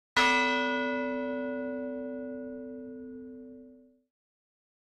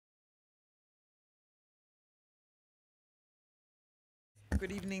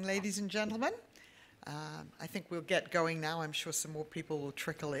Good evening, ladies and gentlemen. I think we'll get going now. I'm sure some more people will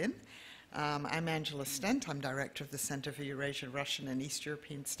trickle in. I'm Angela Stent. I'm director of the Center for Eurasian, Russian, and East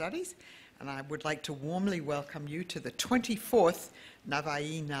European Studies, and I would like to warmly welcome you to the 24th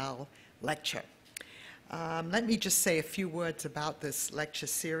Navai-Nalle lecture. Let me just say a few words about this lecture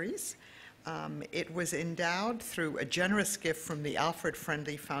series. It was endowed through a generous gift from the Alfred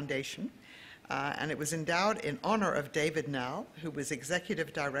Friendly Foundation, and it was endowed in honor of David Nalle, who was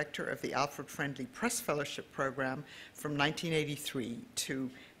executive director of the Alfred Friendly Press Fellowship Program from 1983 to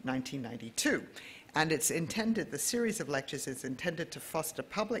 1992. And it's intended, the series of lectures is intended to foster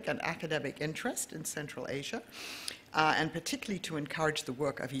public and academic interest in Central Asia, and particularly to encourage the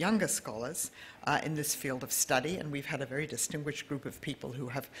work of younger scholars in this field of study. And we've had a very distinguished group of people who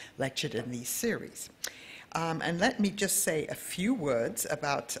have lectured in these series. And let me just say a few words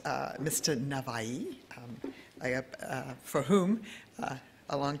about Mr. Navai, for whom,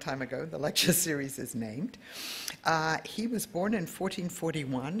 a long time ago, the lecture series is named. He was born in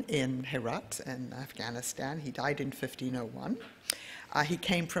 1441 in Herat in Afghanistan. He died in 1501. He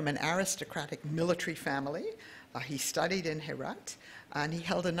came from an aristocratic military family. He studied in Herat, and he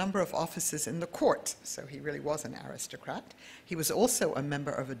held a number of offices in the court, so he really was an aristocrat. He was also a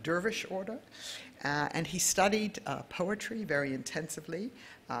member of a dervish order, and he studied poetry very intensively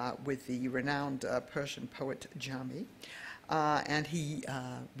with the renowned Persian poet Jami, and he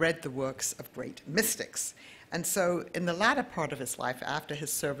read the works of great mystics. And so in the latter part of his life, after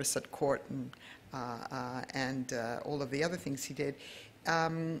his service at court and all of the other things he did,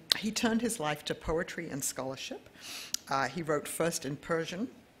 he turned his life to poetry and scholarship. He wrote first in Persian,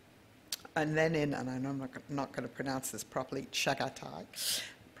 and then in, and I'm not going to pronounce this properly, Chagatai,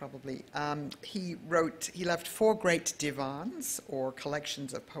 probably. He left 4 great divans, or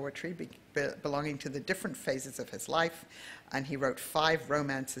collections of poetry, belonging to the different phases of his life, and he wrote 5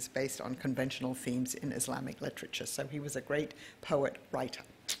 romances based on conventional themes in Islamic literature. So he was a great poet-writer.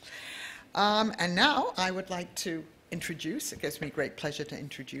 And now I would like to introduce, it gives me great pleasure to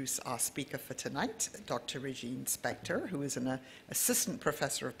introduce our speaker for tonight, Dr. Regine Spector, who is an assistant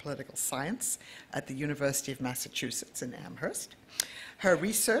professor of political science at the University of Massachusetts in Amherst. Her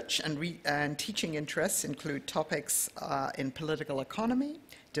research and teaching interests include topics in political economy,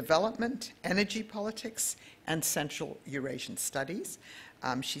 development, energy politics, and Central Eurasian studies.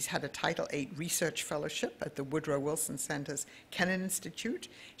 She's had a Title VIII research fellowship at the Woodrow Wilson Center's Kennan Institute.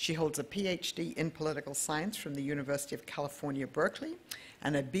 She holds a PhD in political science from the University of California, Berkeley,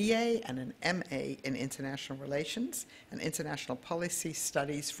 and a BA and an MA in international relations and international policy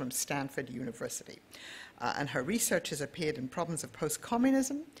studies from Stanford University. And her research has appeared in Problems of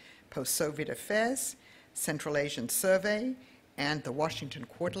Post-Communism, Post-Soviet Affairs, Central Asian Survey, and the Washington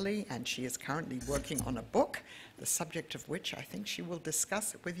Quarterly, and she is currently working on a book, the subject of which I think she will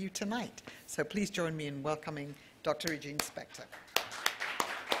discuss with you tonight. So please join me in welcoming Dr. Regine Spector.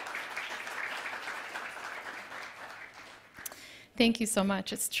 Thank you so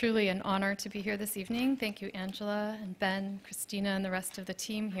much. It's truly an honor to be here this evening. Thank you, Angela and Ben, Christina, and the rest of the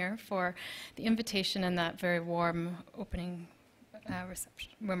team here for the invitation and that very warm opening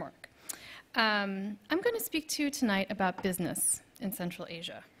remark. I'm going to speak to you tonight about business in Central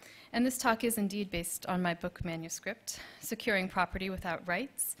Asia. And this talk is indeed based on my book manuscript, Securing Property Without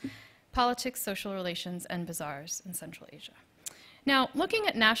Rights, Politics, Social Relations, and Bazaars in Central Asia. Now, looking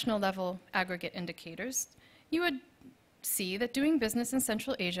at national level aggregate indicators, you would see that doing business in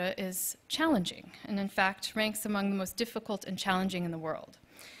Central Asia is challenging, and in fact ranks among the most difficult and challenging in the world.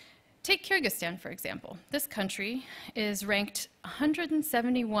 Take Kyrgyzstan, for example. This country is ranked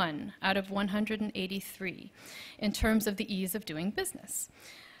 171 out of 183 in terms of the ease of doing business.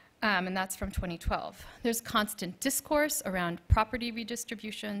 And that's from 2012. There's constant discourse around property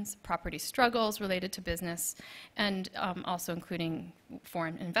redistributions, property struggles related to business, and also including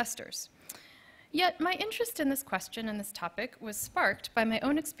foreign investors. Yet my interest in this question and this topic was sparked by my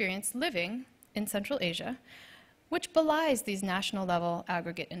own experience living in Central Asia, which belies these national level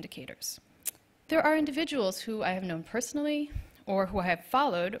aggregate indicators. There are individuals who I have known personally, or who I have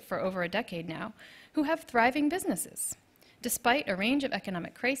followed for over a decade now, who have thriving businesses, despite a range of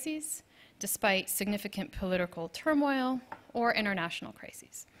economic crises, despite significant political turmoil, or international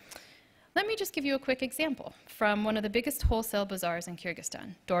crises. Let me just give you a quick example from one of the biggest wholesale bazaars in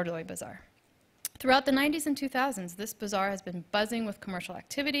Kyrgyzstan, Dordoy Bazaar. Throughout the 90s and 2000s, this bazaar has been buzzing with commercial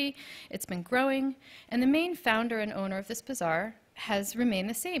activity, it's been growing, and the main founder and owner of this bazaar has remained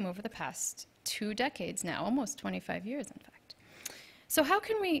the same over the past 2 decades now, almost 25 years in fact. So how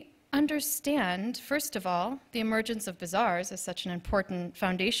can we understand, first of all, the emergence of bazaars as such an important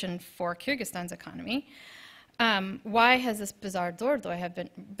foundation for Kyrgyzstan's economy, Why has this Bazar Dordo have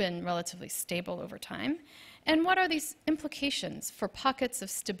been relatively stable over time? And what are these implications for pockets of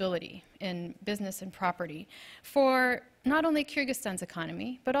stability in business and property for not only Kyrgyzstan's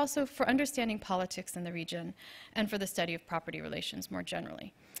economy, but also for understanding politics in the region and for the study of property relations more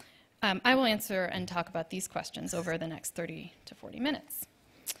generally? I will answer and talk about these questions over the next 30 to 40 minutes.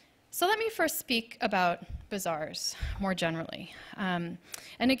 So let me first speak about bazaars more generally. And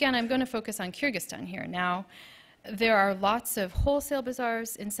again, I'm going to focus on Kyrgyzstan here. Now, there are lots of wholesale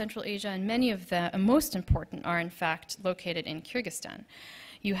bazaars in Central Asia, and many of the most important are in fact located in Kyrgyzstan.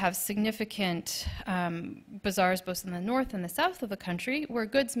 You have significant bazaars both in the north and the south of the country where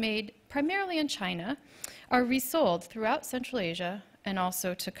goods made primarily in China are resold throughout Central Asia and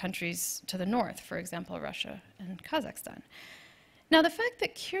also to countries to the north, for example, Russia and Kazakhstan. Now, the fact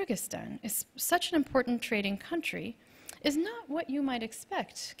that Kyrgyzstan is such an important trading country is not what you might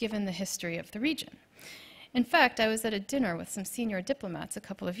expect given the history of the region. In fact, I was at a dinner with some senior diplomats a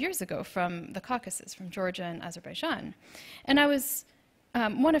couple of years ago from the Caucasus, from Georgia and Azerbaijan. And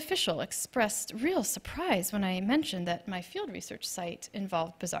one official expressed real surprise when I mentioned that my field research site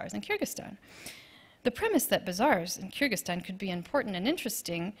involved bazaars in Kyrgyzstan. The premise that bazaars in Kyrgyzstan could be important and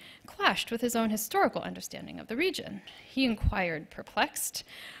interesting clashed with his own historical understanding of the region. He inquired, perplexed,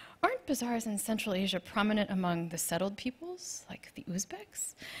 "Aren't bazaars in Central Asia prominent among the settled peoples, like the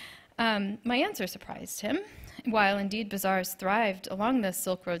Uzbeks?" My answer surprised him. While indeed bazaars thrived along the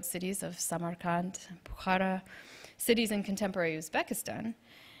Silk Road cities of Samarkand, Bukhara, cities in contemporary Uzbekistan,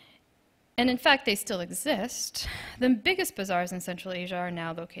 and in fact they still exist, the biggest bazaars in Central Asia are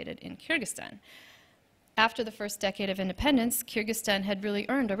now located in Kyrgyzstan. After the first decade of independence, Kyrgyzstan had really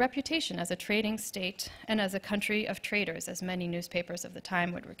earned a reputation as a trading state and as a country of traders, as many newspapers of the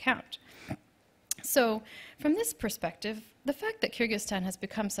time would recount. So from this perspective, the fact that Kyrgyzstan has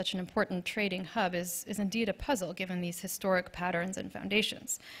become such an important trading hub is indeed a puzzle, given these historic patterns and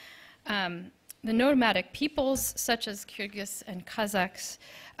foundations. The nomadic peoples, such as Kyrgyz and Kazakhs,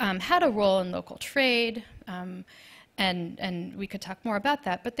 had a role in local trade, and we could talk more about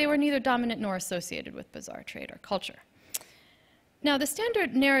that, but they were neither dominant nor associated with bazaar trade or culture. Now, the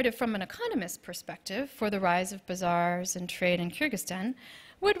standard narrative from an economist perspective for the rise of bazaars and trade in Kyrgyzstan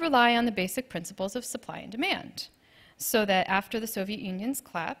would rely on the basic principles of supply and demand, so that after the Soviet Union's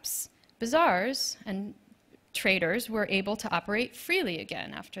collapse, bazaars and traders were able to operate freely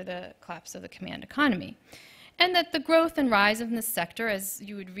again after the collapse of the command economy. And that the growth and rise of this sector, as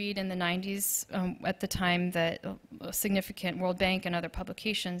you would read in the 90s, at the time that significant World Bank and other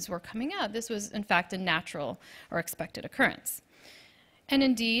publications were coming out, this was in fact a natural or expected occurrence. And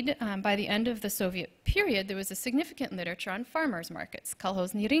indeed, by the end of the Soviet period, there was a significant literature on farmers' markets,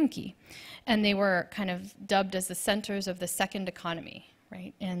 kolkhozni rynki, and they were kind of dubbed as the centers of the second economy,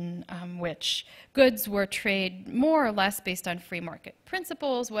 right, in which goods were traded more or less based on free market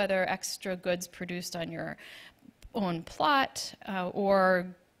principles, whether extra goods produced on your own plot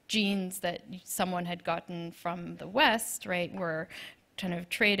or genes that someone had gotten from the West, right, were kind of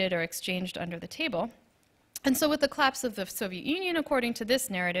traded or exchanged under the table. And so with the collapse of the Soviet Union, according to this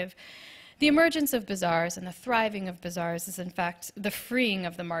narrative, the emergence of bazaars and the thriving of bazaars is in fact the freeing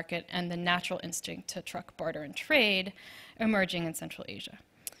of the market and the natural instinct to truck, barter, and trade emerging in Central Asia.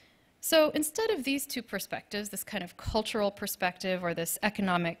 So instead of these two perspectives, this kind of cultural perspective or this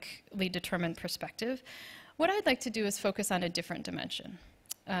economically determined perspective, what I'd like to do is focus on a different dimension.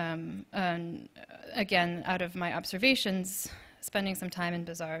 And again, out of my observations, spending some time in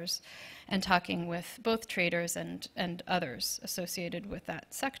bazaars and talking with both traders and others associated with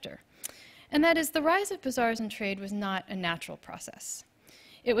that sector. And that is, the rise of bazaars and trade was not a natural process.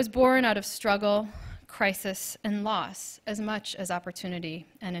 It was born out of struggle, crisis, and loss as much as opportunity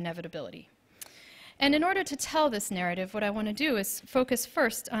and inevitability. And in order to tell this narrative, what I want to do is focus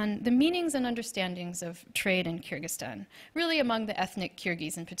first on the meanings and understandings of trade in Kyrgyzstan, really among the ethnic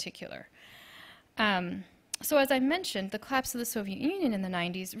Kyrgyz in particular. So as I mentioned, the collapse of the Soviet Union in the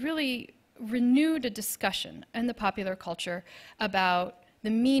 90s really renewed a discussion in the popular culture about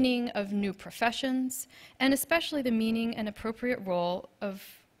the meaning of new professions, and especially the meaning and appropriate role of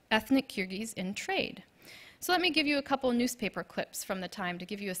ethnic Kyrgyz in trade. So let me give you a couple newspaper clips from the time to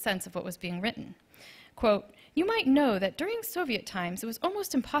give you a sense of what was being written. Quote, "You might know that during Soviet times it was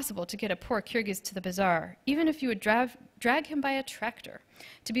almost impossible to get a poor Kyrgyz to the bazaar, even if you would drag him by a tractor.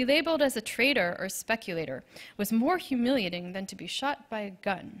 To be labeled as a trader or speculator was more humiliating than to be shot by a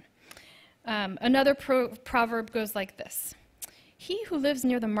gun." Another proverb goes like this: "He who lives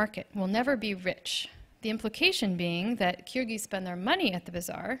near the market will never be rich." The implication being that Kyrgyz spend their money at the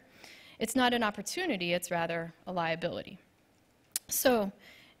bazaar. It's not an opportunity, it's rather a liability. So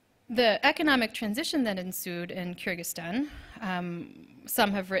The economic transition that ensued in Kyrgyzstan,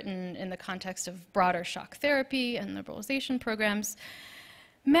 some have written in the context of broader shock therapy and liberalization programs,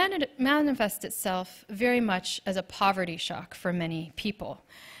 manifests itself very much as a poverty shock for many people.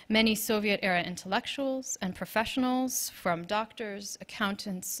 Many Soviet-era intellectuals and professionals, from doctors,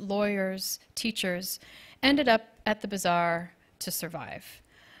 accountants, lawyers, teachers, ended up at the bazaar to survive.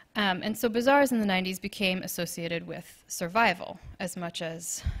 And so bazaars in the 90s became associated with survival as much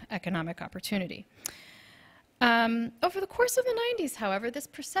as economic opportunity. Over the course of the 90s, however, this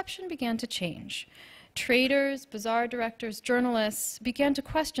perception began to change. Traders, bazaar directors, journalists began to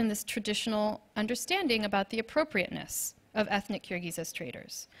question this traditional understanding about the appropriateness of ethnic Kyrgyz as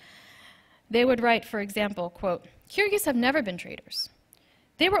traders. They would write, for example, quote, "Kyrgyz have never been traders.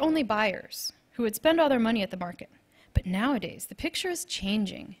 They were only buyers who would spend all their money at the market. But nowadays, the picture is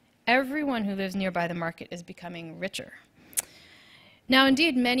changing. Everyone who lives nearby the market is becoming richer." Now,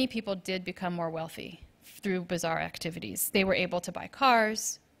 indeed, many people did become more wealthy through bazaar activities. They were able to buy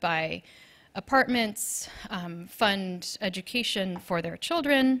cars, buy apartments, fund education for their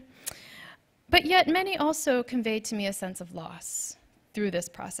children. But yet, many also conveyed to me a sense of loss through this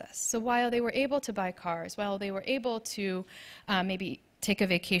process. So while they were able to buy cars, while they were able to maybe take a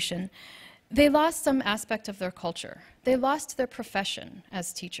vacation, they lost some aspect of their culture. They lost their profession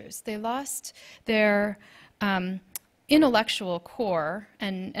as teachers. They lost their intellectual core,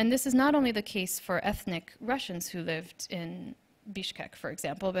 and this is not only the case for ethnic Russians who lived in Bishkek, for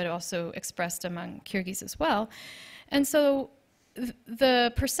example, but also expressed among Kyrgyz as well. And so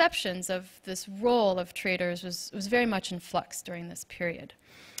the perceptions of this role of traders was very much in flux during this period.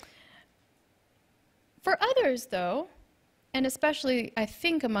 For others, though, and especially, I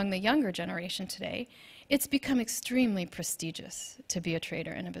think, among the younger generation today, it's become extremely prestigious to be a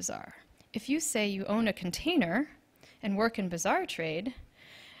trader in a bazaar. If you say you own a container and work in bazaar trade,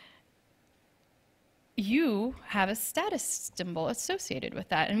 you have a status symbol associated with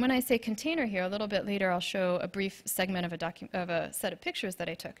that. And when I say container here, a little bit later I'll show a brief segment of a set of pictures that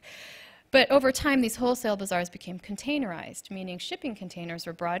I took. But over time, these wholesale bazaars became containerized, meaning shipping containers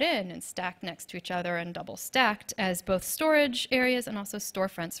were brought in and stacked next to each other and double stacked as both storage areas and also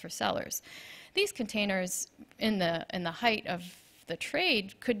storefronts for sellers. These containers, in the height of the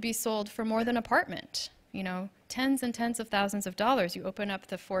trade, could be sold for more than an apartment. You know, tens and tens of thousands of dollars. You open up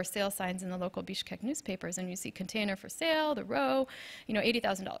the for sale signs in the local Bishkek newspapers and you see container for sale, the row, you know,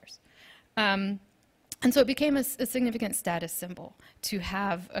 $80,000. And so it became a significant status symbol to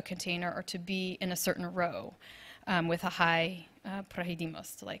have a container or to be in a certain row with a high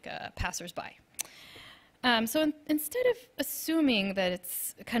prohidimos, like a passersby. So instead of assuming that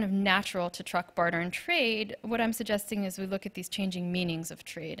it's kind of natural to truck, barter, and trade, what I'm suggesting is we look at these changing meanings of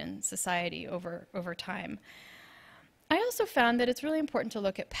trade and society over time. I also found that it's really important to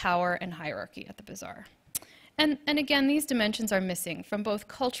look at power and hierarchy at the bazaar. And again, these dimensions are missing from both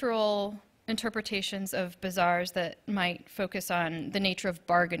cultural interpretations of bazaars that might focus on the nature of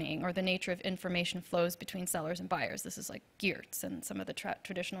bargaining or the nature of information flows between sellers and buyers. This is like Geertz and some of the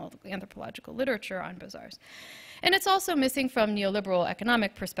traditional anthropological literature on bazaars. And it's also missing from neoliberal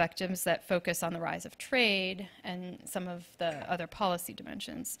economic perspectives that focus on the rise of trade and some of the other policy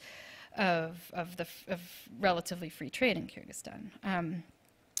dimensions of relatively free trade in Kyrgyzstan.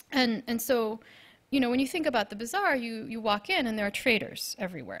 And so, you know, when you think about the bazaar, you walk in and there are traders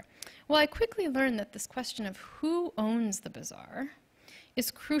everywhere. Well, I quickly learned that this question of who owns the bazaar is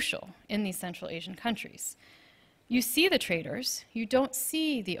crucial in these Central Asian countries. You see the traders, you don't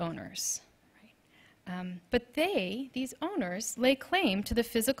see the owners. Right? But these owners, lay claim to the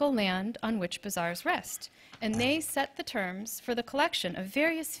physical land on which bazaars rest, and they set the terms for the collection of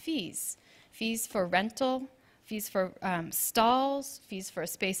various fees. Fees for rental, fees for stalls, fees for a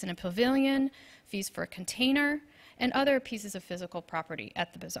space in a pavilion, fees for a container, and other pieces of physical property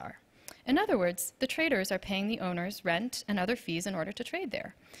at the bazaar. In other words, the traders are paying the owners rent and other fees in order to trade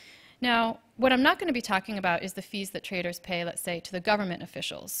there. Now, what I'm not going to be talking about is the fees that traders pay, let's say, to the government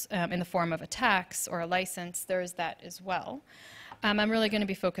officials in the form of a tax or a license. There is that as well. I'm really going to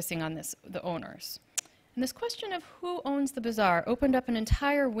be focusing on the owners. And this question of who owns the bazaar opened up an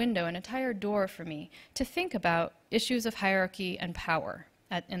entire window, an entire door for me to think about issues of hierarchy and power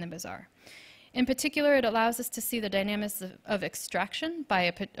in the bazaar. In particular, it allows us to see the dynamics of extraction by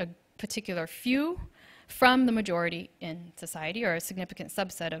a particular few from the majority in society, or a significant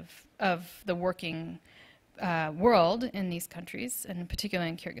subset of the working world in these countries, and particularly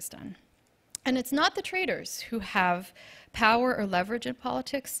in Kyrgyzstan. And it's not the traders who have power or leverage in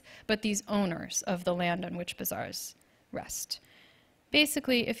politics, but these owners of the land on which bazaars rest.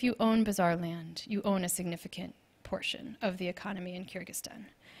 Basically, if you own bazaar land, you own a significant portion of the economy in Kyrgyzstan.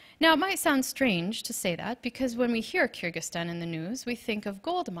 Now, it might sound strange to say that, because when we hear Kyrgyzstan in the news, we think of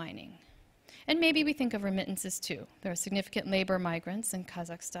gold mining. And maybe we think of remittances too. There are significant labor migrants in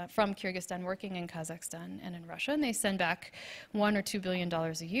Kazakhstan, from Kyrgyzstan working in Kazakhstan and in Russia, and they send back $1 or $2 billion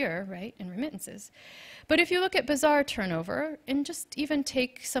a year, right, in remittances. But if you look at bazaar turnover, and just even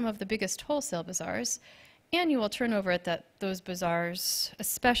take some of the biggest wholesale bazaars, annual turnover at those bazaars,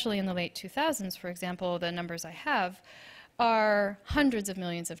 especially in the late 2000s, for example, the numbers I have, are hundreds of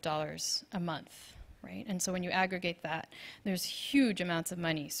millions of dollars a month, right? And so when you aggregate that, there's huge amounts of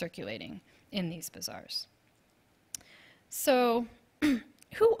money circulating in these bazaars. So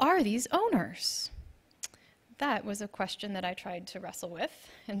who are these owners? That was a question that I tried to wrestle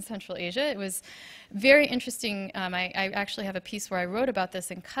with in Central Asia. It was very interesting. I actually have a piece where I wrote about this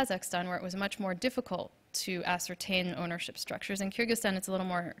in Kazakhstan, where it was much more difficult to ascertain ownership structures. In Kyrgyzstan, it's a little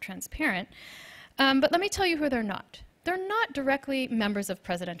more transparent. But let me tell you who they're not. They're not directly members of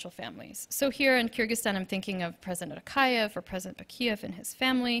presidential families. So here in Kyrgyzstan, I'm thinking of President Akayev or President Bakiyev and his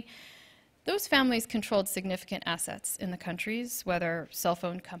family. Those families controlled significant assets in the countries, whether cell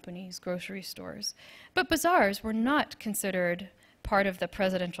phone companies, grocery stores. But bazaars were not considered part of the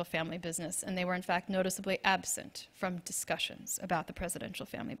presidential family business, and they were in fact noticeably absent from discussions about the presidential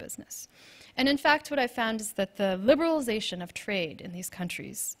family business. And in fact, what I found is that the liberalization of trade in these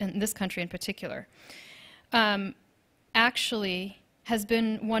countries, in this country in particular, actually has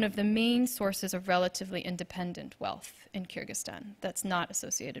been one of the main sources of relatively independent wealth in Kyrgyzstan that's not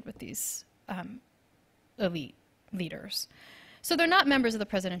associated with these elite leaders. So they're not members of the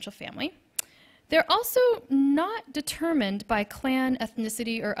presidential family. They're also not determined by clan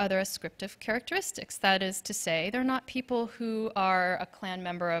ethnicity or other ascriptive characteristics. That is to say, they're not people who are a clan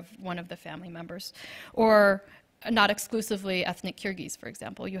member of one of the family members, or not exclusively ethnic Kyrgyz, for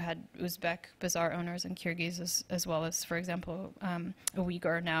example. You had Uzbek bazaar owners and Kyrgyz, as well as, for example, a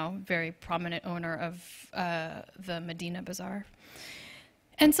Uyghur, now very prominent owner of the Medina Bazaar.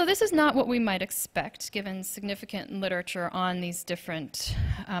 And so this is not what we might expect, given significant literature on these different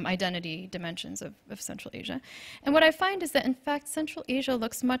identity dimensions of Central Asia. And what I find is that, in fact, Central Asia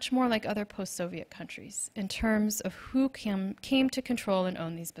looks much more like other post-Soviet countries in terms of who came to control and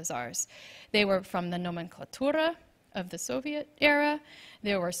own these bazaars. They were from the nomenclatura of the Soviet era.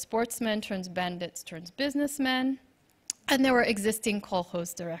 There were sportsmen turned bandits turned businessmen. And there were existing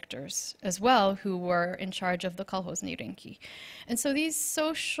kolkhoz directors as well, who were in charge of the kolkhozni rynki. And so these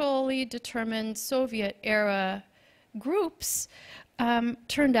socially determined Soviet-era groups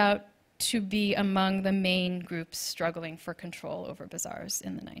turned out to be among the main groups struggling for control over bazaars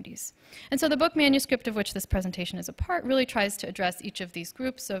in the 90s. And so the book manuscript, of which this presentation is a part, really tries to address each of these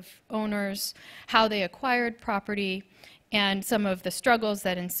groups of owners, how they acquired property, and some of the struggles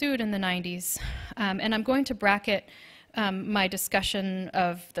that ensued in the 90s. And I'm going to bracket my discussion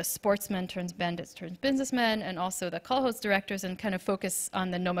of the sportsmen turns bandits turns businessmen, and also the kolkhoz directors, and kind of focus on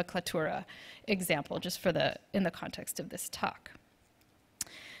the nomenclatura example, just in the context of this talk.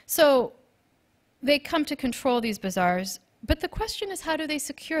 So they come to control these bazaars, but the question is, how do they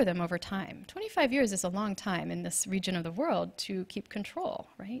secure them over time? 25 years is a long time in this region of the world to keep control,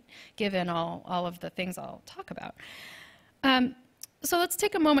 right? Given all of the things I'll talk about. So let's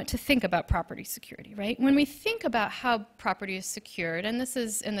take a moment to think about property security, right? When we think about how property is secured, and this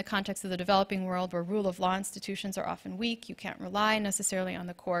is in the context of the developing world where rule of law institutions are often weak, you can't rely necessarily on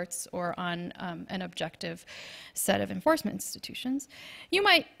the courts or on an objective set of enforcement institutions, you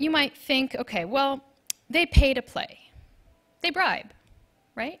might think, okay, well, they pay to play. They bribe,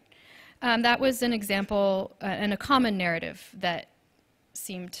 right? That was an example and a common narrative that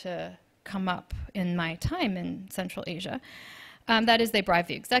seemed to come up in my time in Central Asia. That is, they bribe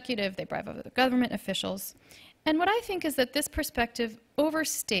the executive, they bribe other government officials. And what I think is that this perspective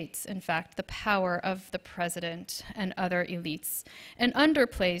overstates, in fact, the power of the president and other elites, and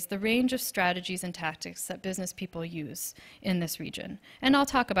underplays the range of strategies and tactics that business people use in this region. And I'll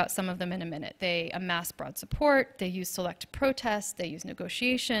talk about some of them in a minute. They amass broad support, they use select protest, they use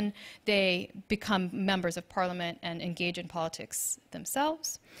negotiation, they become members of parliament and engage in politics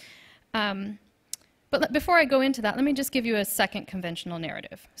themselves. But before I go into that, let me just give you a second conventional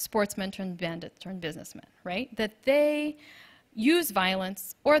narrative. Sportsmen turned bandits turned businessmen, right? That they use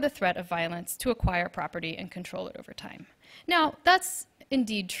violence or the threat of violence to acquire property and control it over time. Now, that's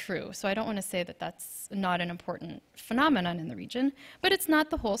indeed true, so I don't want to say that that's not an important phenomenon in the region, but it's not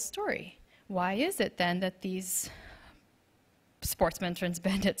the whole story. Why is it then that these sportsmen turns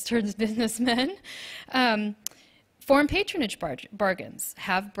bandits turns businessmen form patronage bargains,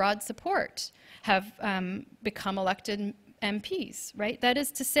 have broad support, have become elected MPs, right? That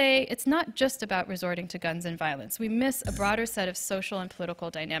is to say, it's not just about resorting to guns and violence. We miss a broader set of social and political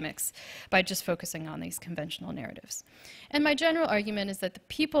dynamics by just focusing on these conventional narratives. And my general argument is that the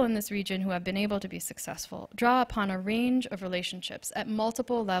people in this region who have been able to be successful draw upon a range of relationships at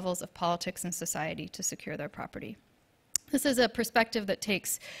multiple levels of politics and society to secure their property. This is a perspective that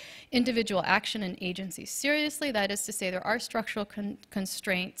takes individual action and agency seriously. That is to say, there are structural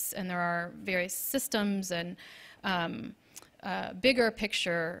constraints and there are various systems and bigger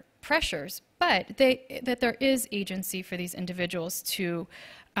picture pressures, but that there is agency for these individuals to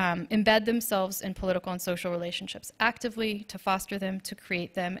embed themselves in political and social relationships actively, to foster them, to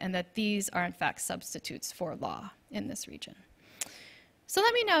create them, and that these are in fact substitutes for law in this region. So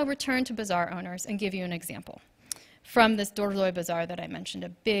let me now return to bazaar owners and give you an example from this Dorzoy Bazaar that I mentioned, a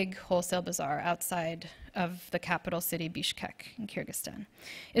big wholesale bazaar outside of the capital city, Bishkek, in Kyrgyzstan.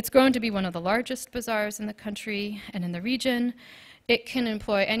 It's grown to be one of the largest bazaars in the country and in the region. It can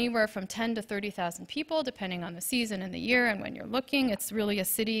employ anywhere from 10 to 30,000 people, depending on the season and the year and when you're looking. It's really a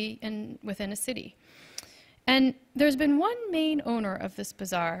city within a city. And there's been one main owner of this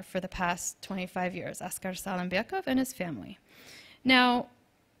bazaar for the past 25 years, Askar Salimbeakov and his family. Now,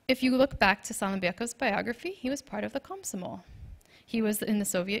 if you look back to Salimbeakov's biography, he was part of the Komsomol. He was in the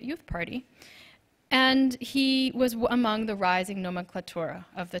Soviet Youth Party. And he was among the rising nomenclatura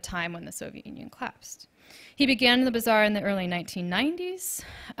of the time when the Soviet Union collapsed. He began the bazaar in the early 1990s.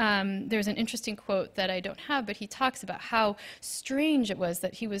 There's an interesting quote that I don't have, but he talks about how strange it was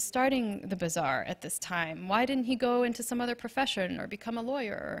that he was starting the bazaar at this time. Why didn't he go into some other profession or become a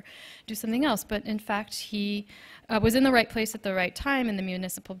lawyer or do something else? But in fact, he was in the right place at the right time in the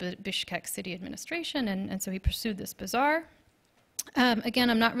municipal Bishkek city administration, and so he pursued this bazaar. Again,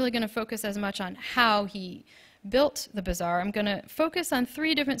 I'm not really going to focus as much on how he built the bazaar. I'm going to focus on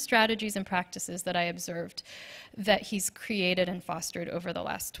 3 different strategies and practices that I observed that he's created and fostered over the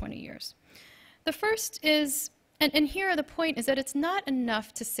last 20 years. The first is, and here the point is that it's not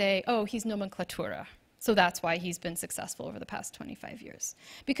enough to say, oh, he's nomenclatura, so that's why he's been successful over the past 25 years.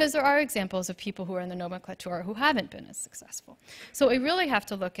 Because there are examples of people who are in the nomenclatura who haven't been as successful. So what we really have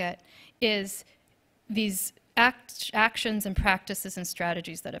to look at is these actions and practices and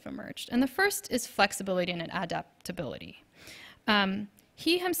strategies that have emerged. And the first is flexibility and adaptability.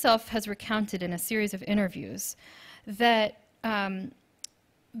 He himself has recounted in a series of interviews that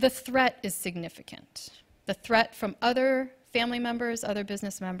the threat is significant. The threat from other family members, other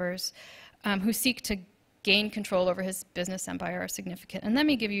business members who seek to gain control over his business empire are significant. And let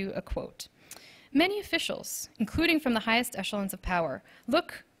me give you a quote. Many officials, including from the highest echelons of power,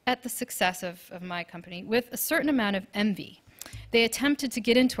 look at the success of my company with a certain amount of envy. They attempted to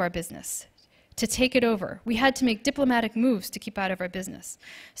get into our business, to take it over. We had to make diplomatic moves to keep out of our business.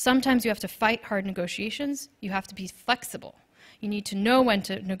 Sometimes you have to fight hard negotiations. You have to be flexible. You need to know when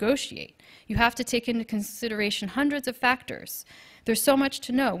to negotiate. You have to take into consideration hundreds of factors. There's so much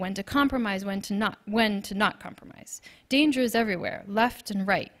to know, when to compromise, when to not compromise. Danger is everywhere, left and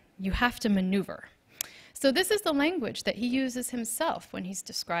right. You have to maneuver. So this is the language that he uses himself when he's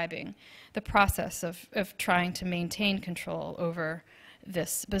describing the process of trying to maintain control over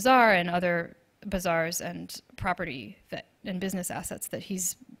this bazaar and other bazaars and property and business assets that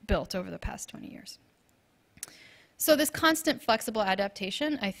he's built over the past 20 years. So this constant flexible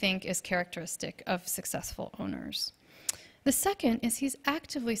adaptation, I think, is characteristic of successful owners. The second is he's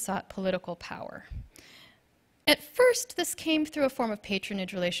actively sought political power. At first, this came through a form of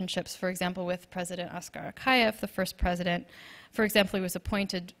patronage relationships, for example, with President Askar Akayev, the first president. For example, he was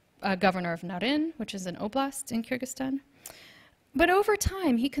appointed governor of Narin, which is an oblast in Kyrgyzstan. But over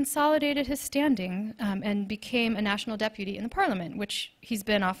time, he consolidated his standing and became a national deputy in the parliament, which he's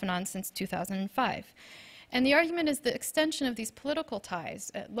been off and on since 2005. And the argument is the extension of these political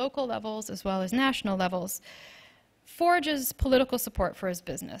ties at local levels as well as national levels forges political support for his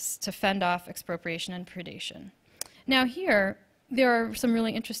business to fend off expropriation and predation. Now here, there are some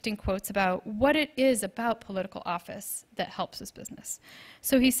really interesting quotes about what it is about political office that helps his business.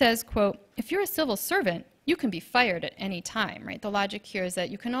 So he says, quote, if you're a civil servant, you can be fired at any time, right? The logic here is that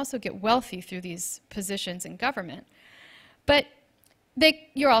you can also get wealthy through these positions in government, but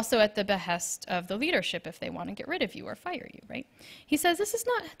you're also at the behest of the leadership if they want to get rid of you or fire you, right? He says this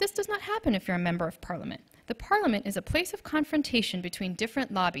does not happen if you're a member of parliament. The parliament is a place of confrontation between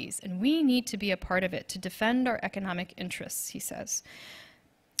different lobbies, and we need to be a part of it to defend our economic interests, he says.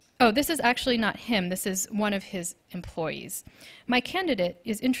 Oh, this is actually not him. This is one of his employees. My candidate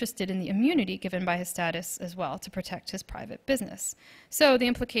is interested in the immunity given by his status as well to protect his private business. So the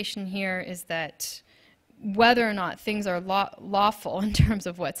implication here is that whether or not things are lawful in terms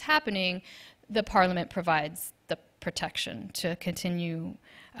of what's happening, the parliament provides protection to continue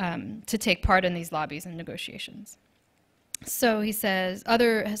to take part in these lobbies and negotiations. So he says,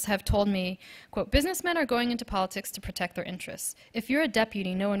 others have told me, quote, businessmen are going into politics to protect their interests. If you're a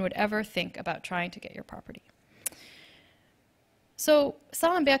deputy, no one would ever think about trying to get your property. So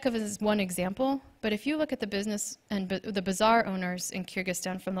Salamberkov is one example, but if you look at the business and the bazaar owners in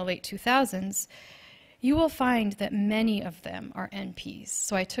Kyrgyzstan from the late 2000s, you will find that many of them are NPs.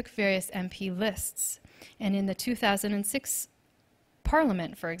 So I took various MP lists, and in the 2006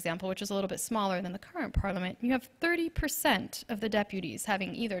 Parliament, for example, which is a little bit smaller than the current Parliament, you have 30% of the deputies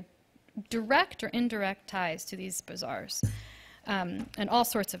having either direct or indirect ties to these bazaars, and all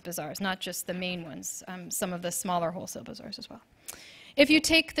sorts of bazaars, not just the main ones, some of the smaller wholesale bazaars as well. If you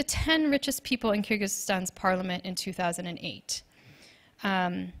take the 10 richest people in Kyrgyzstan's parliament in 2008,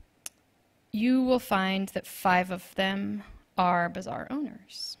 you will find that 5 of them are bazaar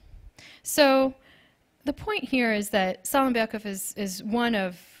owners. So the point here is that Salamberkov is one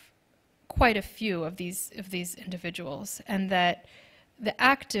of quite a few of these individuals, and that the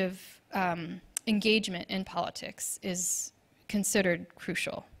active engagement in politics is considered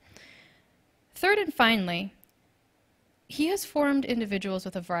crucial. Third and finally, he has formed individuals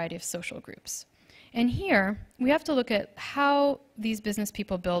with a variety of social groups. And here, we have to look at how these business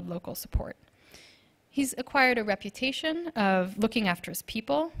people build local support. He's acquired a reputation of looking after his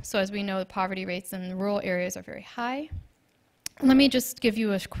people. So as we know, the poverty rates in rural areas are very high. Let me just give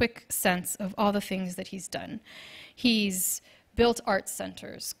you a quick sense of all the things that he's done. He's built art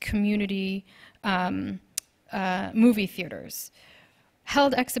centers, community movie theaters,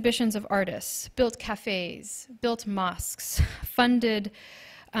 held exhibitions of artists, built cafes, built mosques, funded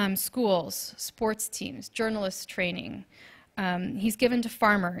schools, sports teams, journalist training. He's given to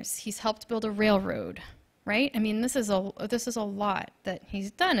farmers. He's helped build a railroad, right? I mean, this is a lot that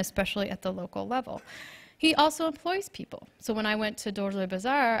he's done, especially at the local level. He also employs people. So when I went to Dorle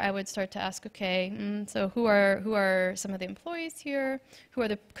Bazaar, I would start to ask, okay, so who are some of the employees here? Who are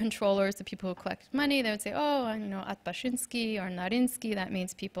the controllers, the people who collect money? They would say, oh, you know, Atbashinsky or Narinsky. That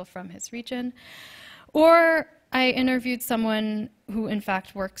means people from his region. Or I interviewed someone who, in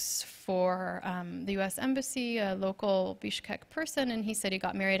fact, works for the U.S. Embassy, a local Bishkek person, and he said he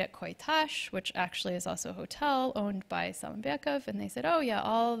got married at Koytash, which actually is also a hotel owned by Salamberkov, and they said, oh, yeah,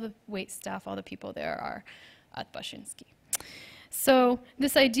 all the wait staff, all the people there are Atbashinsky. So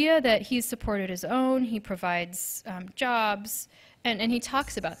this idea that he's supported his own, he provides jobs, and he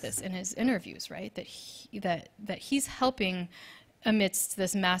talks about this in his interviews, right, that he's helping amidst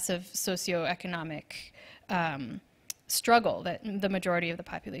this massive socioeconomic struggle that the majority of the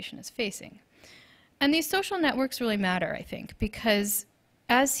population is facing. And these social networks really matter, I think, because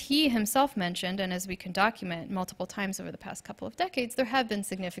as he himself mentioned, and as we can document multiple times over the past couple of decades, there have been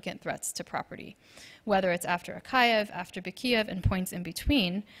significant threats to property, whether it's after Akayev, after Bakiev, and points in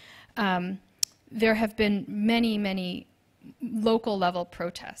between. There have been many, many local level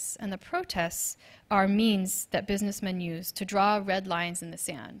protests, and the protests are means that businessmen use to draw red lines in the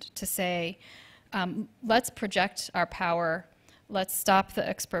sand, to say, let's project our power, let's stop the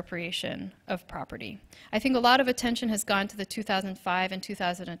expropriation of property. I think a lot of attention has gone to the 2005 and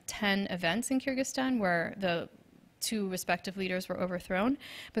 2010 events in Kyrgyzstan where the 2 respective leaders were overthrown,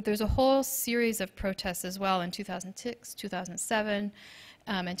 but there's a whole series of protests as well in 2006, 2007,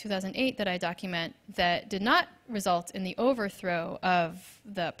 and 2008 that I document that did not result in the overthrow of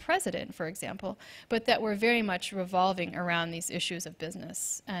the president, for example, but that were very much revolving around these issues of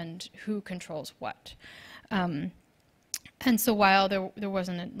business and who controls what. And so while there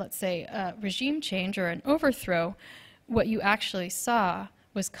wasn't, let's say, a regime change or an overthrow, what you actually saw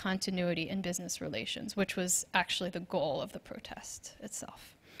was continuity in business relations, which was actually the goal of the protest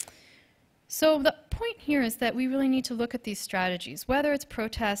itself. So the point here is that we really need to look at these strategies, whether it's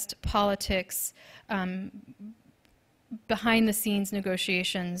protest, politics, behind-the-scenes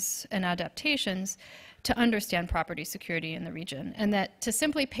negotiations and adaptations, to understand property security in the region, and that to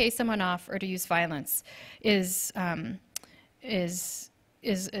simply pay someone off or to use violence is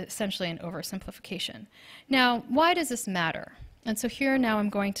essentially an oversimplification. Now, why does this matter? And so here now I'm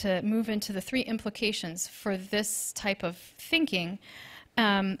going to move into the 3 implications for this type of thinking.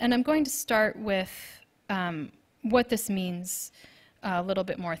 And I'm going to start with what this means a little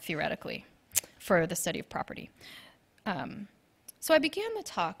bit more theoretically for the study of property. So I began the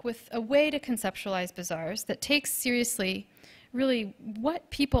talk with a way to conceptualize bazaars that takes seriously really what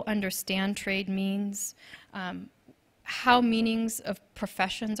people understand trade means, how meanings of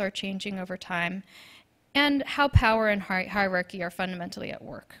professions are changing over time, and how power and hierarchy are fundamentally at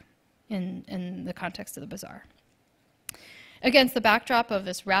work in the context of the bazaar. Against the backdrop of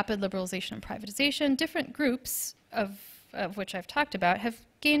this rapid liberalization and privatization, different groups of which I've talked about, have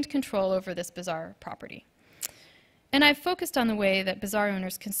gained control over this bazaar property. And I've focused on the way that bazaar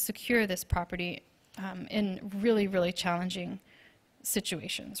owners can secure this property in really, really challenging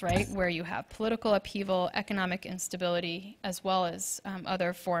situations, right? Where you have political upheaval, economic instability, as well as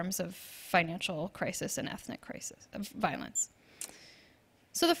other forms of financial crisis and ethnic crisis, of violence.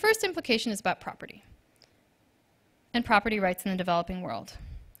 So the first implication is about property and property rights in the developing world.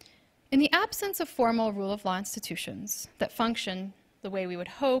 In the absence of formal rule of law institutions that function the way we would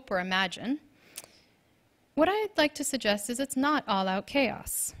hope or imagine, what I'd like to suggest is it's not all-out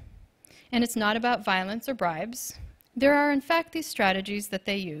chaos. And it's not about violence or bribes. There are, in fact, these strategies that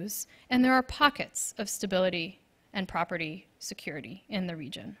they use, and there are pockets of stability and property security in the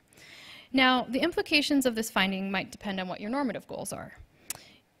region. Now, the implications of this finding might depend on what your normative goals are.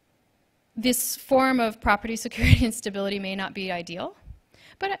 This form of property security and stability may not be ideal,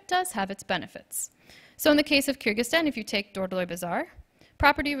 but it does have its benefits. So in the case of Kyrgyzstan, if you take Dordoy Bazaar,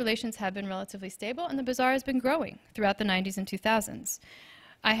 property relations have been relatively stable, and the bazaar has been growing throughout the 90s and 2000s.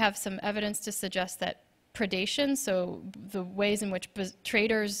 I have some evidence to suggest that predation, so the ways in which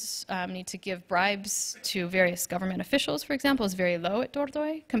traders need to give bribes to various government officials, for example, is very low at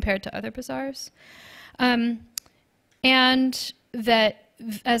Dordoy compared to other bazaars. And that,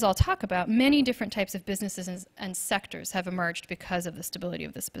 as I'll talk about, many different types of businesses and sectors have emerged because of the stability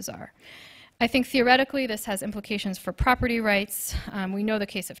of this bazaar. I think theoretically this has implications for property rights. We know the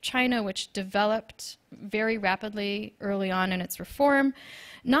case of China, which developed very rapidly early on in its reform,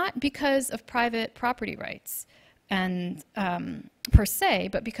 not because of private property rights and per se,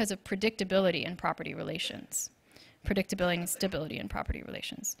 but because of predictability in property relations. Predictability and stability in property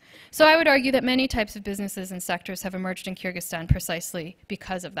relations. So I would argue that many types of businesses and sectors have emerged in Kyrgyzstan precisely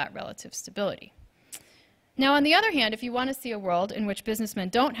because of that relative stability. Now, on the other hand, if you want to see a world in which businessmen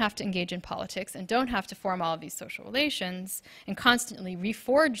don't have to engage in politics and don't have to form all of these social relations and constantly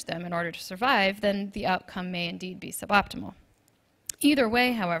reforge them in order to survive, then the outcome may indeed be suboptimal. Either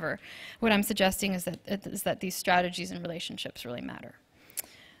way, however, what I'm suggesting is that these strategies and relationships really matter.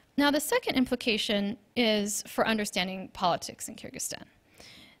 Now, the second implication is for understanding politics in Kyrgyzstan.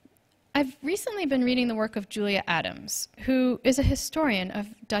 I've recently been reading the work of Julia Adams, who is a historian of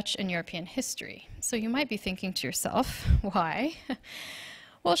Dutch and European history. So you might be thinking to yourself, why?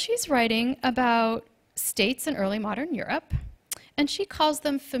 Well, she's writing about states in early modern Europe, and she calls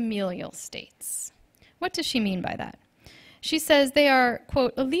them familial states. What does she mean by that? She says they are,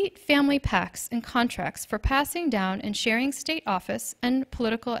 quote, elite family pacts and contracts for passing down and sharing state office and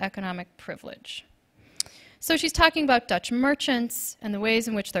political economic privilege. So she's talking about Dutch merchants and the ways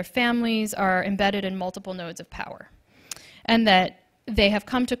in which their families are embedded in multiple nodes of power, and that they have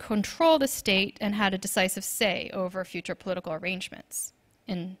come to control the state and had a decisive say over future political arrangements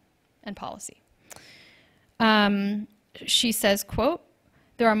and policy. She says, quote,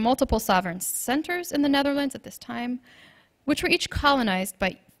 there are multiple sovereign centers in the Netherlands at this time, which were each colonized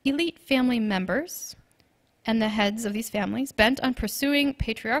by elite family members and the heads of these families bent on pursuing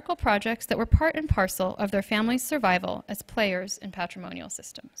patriarchal projects that were part and parcel of their family's survival as players in patrimonial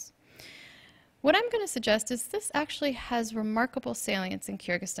systems. What I'm going to suggest is this actually has remarkable salience in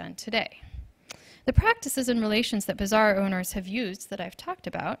Kyrgyzstan today. The practices and relations that bazaar owners have used that I've talked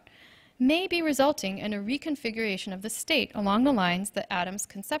about may be resulting in a reconfiguration of the state along the lines that Adams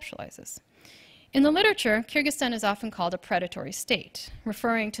conceptualizes. In the literature, Kyrgyzstan is often called a predatory state,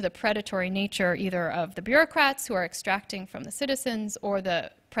 referring to the predatory nature either of the bureaucrats who are extracting from the citizens or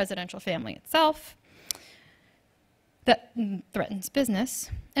the presidential family itself that threatens business.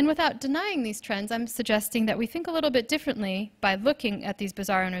 And without denying these trends, I'm suggesting that we think a little bit differently by looking at these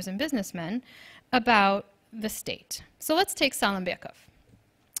bazaar owners and businessmen about the state. So let's take Salimberkov.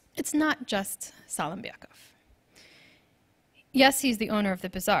 It's not just Salimberkov. Yes, he's the owner of the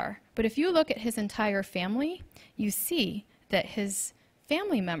bazaar, but if you look at his entire family, you see that his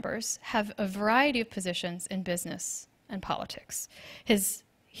family members have a variety of positions in business and politics.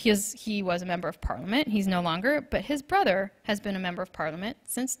 He was a member of parliament, he's no longer, but his brother has been a member of parliament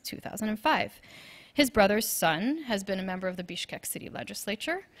since 2005. His brother's son has been a member of the Bishkek city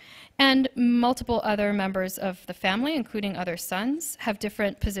legislature, and multiple other members of the family, including other sons, have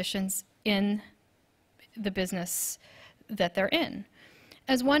different positions in the business that they're in.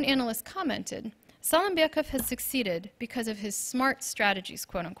 As one analyst commented, Salimberkov has succeeded because of his smart strategies,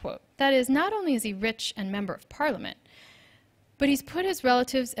 quote unquote. That is, not only is he rich and member of parliament, but he's put his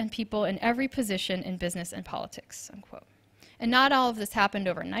relatives and people in every position in business and politics, unquote. And not all of this happened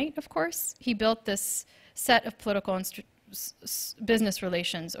overnight, of course. He built this set of political and business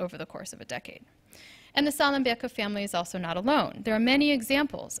relations over the course of a decade. And the Salimberkov family is also not alone. There are many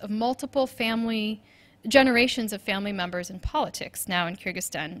examples of multiple family generations of family members in politics now in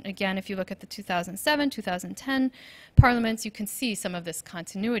Kyrgyzstan. Again, if you look at the 2007, 2010 parliaments, you can see some of this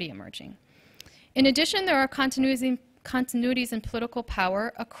continuity emerging. In addition, there are continuities in political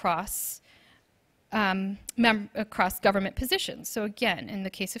power across government positions. So again, in the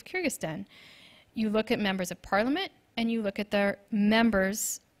case of Kyrgyzstan, you look at members of parliament and you look at their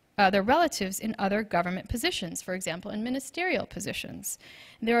members, their relatives in other government positions, for example, in ministerial positions.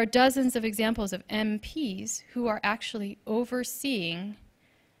 There are dozens of examples of MPs who are actually overseeing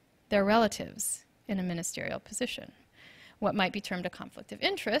their relatives in a ministerial position. What might be termed a conflict of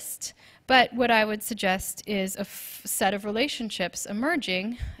interest, but what I would suggest is a set of relationships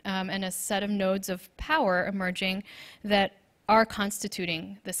emerging and a set of nodes of power emerging that are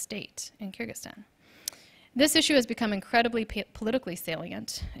constituting the state in Kyrgyzstan. This issue has become incredibly politically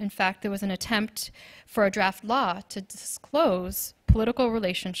salient. In fact, there was an attempt for a draft law to disclose political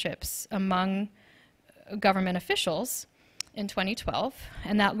relationships among government officials in 2012,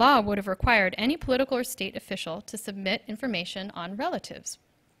 and that law would have required any political or state official to submit information on relatives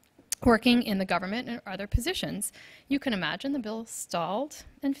working in the government or other positions. You can imagine the bill stalled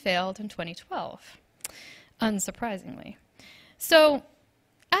and failed in 2012, unsurprisingly. So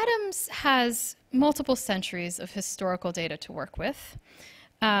Adams has multiple centuries of historical data to work with.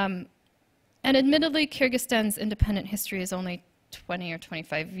 And admittedly, Kyrgyzstan's independent history is only 20 or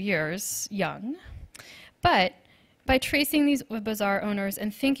 25 years young. But by tracing these bazaar owners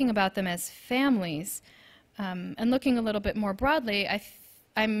and thinking about them as families, and looking a little bit more broadly,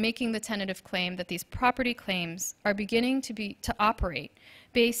 I'm making the tentative claim that these property claims are beginning to operate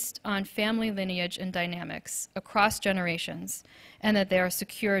based on family lineage and dynamics across generations, and that they are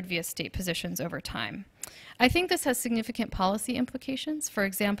secured via state positions over time. I think this has significant policy implications. For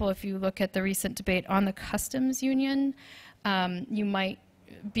example, if you look at the recent debate on the customs union, you might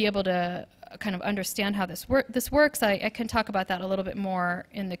be able to kind of understand how this works. I can talk about that a little bit more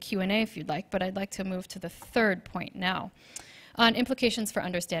in the Q&A if you'd like, but I'd like to move to the third point now, on implications for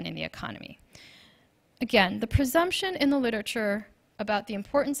understanding the economy. Again, the presumption in the literature about the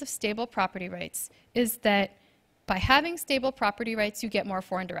importance of stable property rights is that by having stable property rights, you get more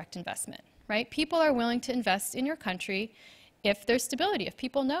foreign direct investment, right? People are willing to invest in your country if there's stability, if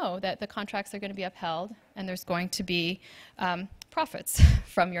people know that the contracts are going to be upheld and there's going to be profits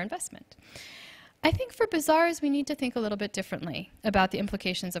from your investment. I think for bazaars, we need to think a little bit differently about the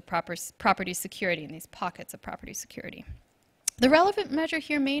implications of property security and these pockets of property security. The relevant measure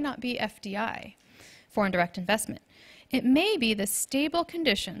here may not be FDI, foreign direct investment. It may be the stable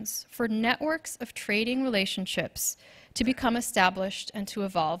conditions for networks of trading relationships to become established and to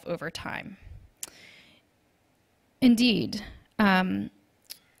evolve over time. Indeed,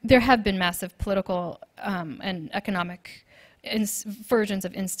 there have been massive political and economic versions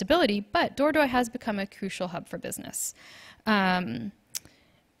of instability, but Dordoy has become a crucial hub for business.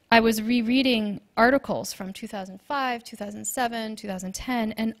 I was rereading articles from 2005, 2007,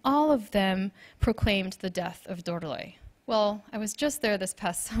 2010, and all of them proclaimed the death of Dordoy. Well, I was just there this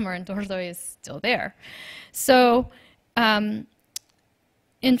past summer, and Dordoy is still there. So, in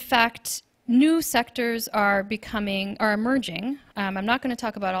fact, new sectors are emerging. I'm not going to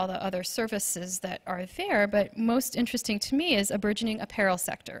talk about all the other services that are there, but most interesting to me is a burgeoning apparel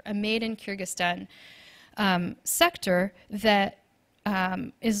sector, a made in Kyrgyzstan sector that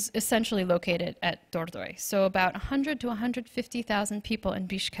is essentially located at Dordoy. So about 100 to 150,000 people in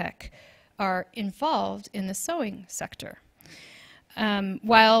Bishkek are involved in the sewing sector.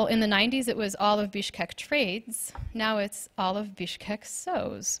 While in the 90s it was all of Bishkek trades, now it's all of Bishkek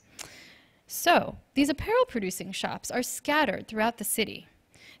sews. So these apparel producing shops are scattered throughout the city.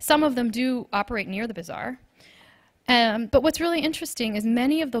 Some of them do operate near the bazaar. But what's really interesting is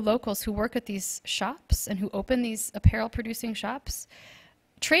many of the locals who work at these shops and who open these apparel producing shops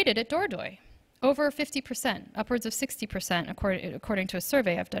traded at Dordoy. Over 50%, upwards of 60%, according to a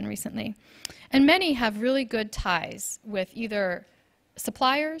survey I've done recently. And many have really good ties with either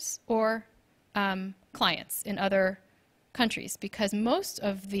suppliers or clients in other countries, because most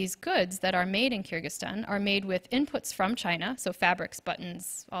of these goods that are made in Kyrgyzstan are made with inputs from China, so fabrics,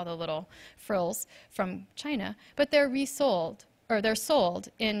 buttons, all the little frills from China, but they're resold, or they're sold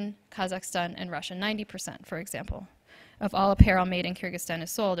in Kazakhstan and Russia. 90%, for example, of all apparel made in Kyrgyzstan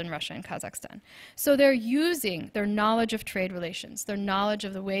is sold in Russia and Kazakhstan. So they're using their knowledge of trade relations, their knowledge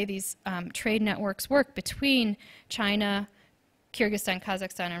of the way these trade networks work between China, Kyrgyzstan,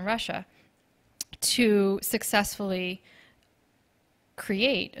 Kazakhstan, and Russia to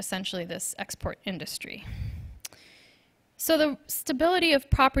So the stability of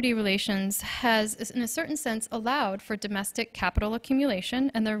property relations has, in a certain sense, allowed for domestic capital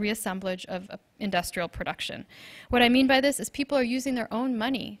accumulation and the reassemblage of industrial production. What I mean by this is people are using their own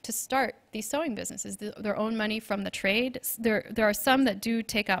money to start these sewing businesses, their own money from the trade. There are some that do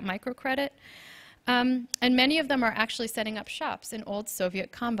take out microcredit, and many of them are actually setting up shops in old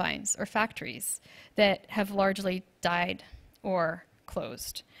Soviet combines or factories that have largely died or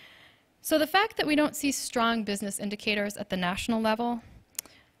closed. So the fact that we don't see strong business indicators at the national level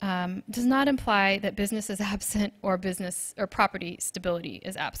does not imply that business is absent or business or property stability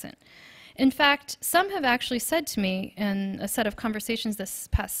is absent. In fact, some have actually said to me in a set of conversations this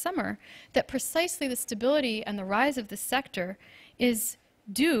past summer that precisely the stability and the rise of this sector is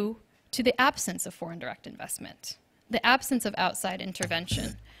due to the absence of foreign direct investment, the absence of outside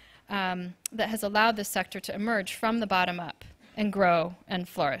intervention that has allowed this sector to emerge from the bottom up and grow and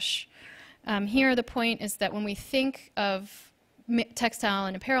flourish. Here the point is that when we think of textile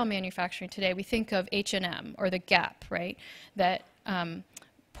and apparel manufacturing today, we think of H&M or the Gap, right, that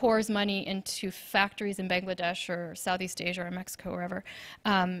pours money into factories in Bangladesh or Southeast Asia or Mexico or wherever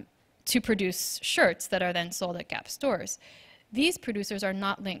to produce shirts that are then sold at Gap stores. These producers are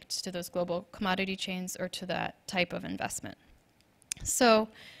not linked to those global commodity chains or to that type of investment. So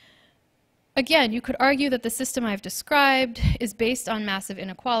again, you could argue that the system I've described is based on massive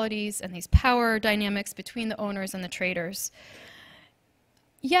inequalities and these power dynamics between the owners and the traders.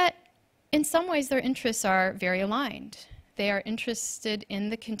 Yet, in some ways, their interests are very aligned. They are interested in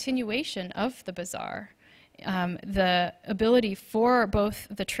the continuation of the bazaar, the ability for both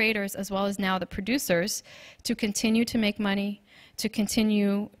the traders as well as now the producers to continue to make money, to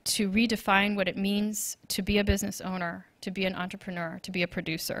continue to redefine what it means to be a business owner, to be an entrepreneur, to be a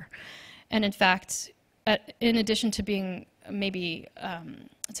producer. And in fact, in addition to being maybe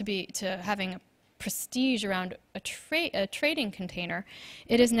to having a prestige around a trading container,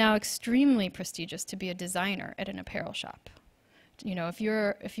 it is now extremely prestigious to be a designer at an apparel shop. You know, if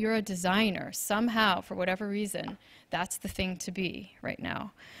you're a designer, somehow, for whatever reason, that's the thing to be right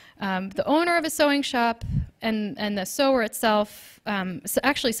now. The owner of a sewing shop and the sewer itself,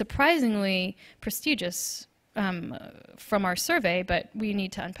 actually surprisingly prestigious from our survey, but we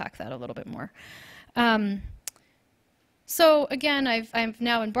need to unpack that a little bit more. So again, I've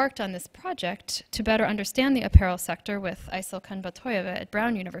now embarked on this project to better understand the apparel sector with Aysel Kanbatoyeva at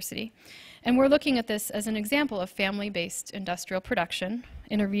Brown University. And we're looking at this as an example of family-based industrial production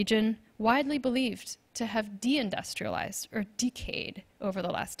in a region widely believed to have deindustrialized or decayed over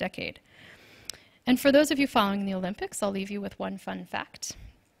the last decade. And for those of you following the Olympics, I'll leave you with one fun fact.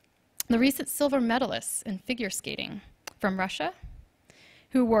 The recent silver medalists in figure skating from Russia,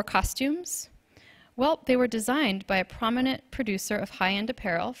 who wore costumes, well, they were designed by a prominent producer of high-end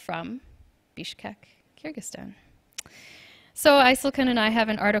apparel from Bishkek, Kyrgyzstan. So Ayselkan and I have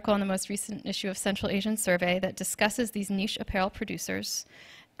an article in the most recent issue of Central Asian Survey that discusses these niche apparel producers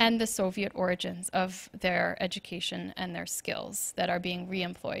and the Soviet origins of their education and their skills that are being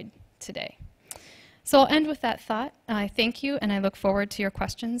re-employed today. So I'll end with that thought. I thank you, and I look forward to your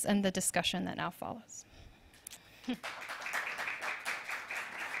questions and the discussion that now follows.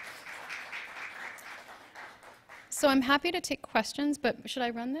 So I'm happy to take questions, but should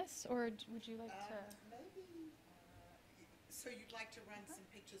I run this, or would you like to? Maybe, so you'd like to run some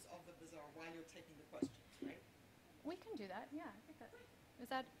pictures of the bazaar while you're taking the questions, right? We can do that, yeah. I think that, is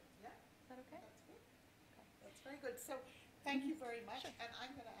that okay? That's good. Okay. That's very good. So thank you very much. Sure. And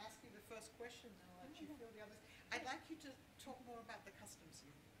I'm going to ask you the first question, and I'll let you fill the others. I'd like you to talk more about the customs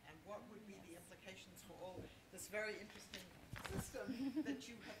union and what would be the implications for all this very interesting system that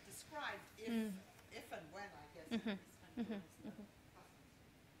you have described if and when, I guess,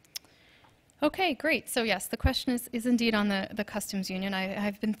 Okay, great. So yes, the question is indeed on the customs union.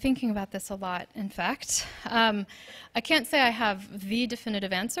 I've been thinking about this a lot, in fact. I can't say I have the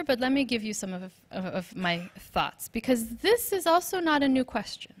definitive answer, but let me give you some of my thoughts, because this is also not a new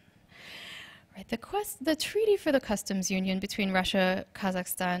question. Right, the treaty for the customs union between Russia,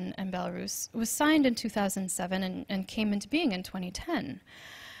 Kazakhstan, and Belarus was signed in 2007 and came into being in 2010.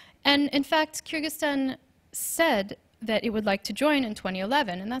 And in fact, Kyrgyzstan said that it would like to join in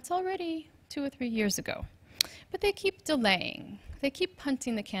 2011, and that's already 2 or 3 years ago. But they keep delaying. They keep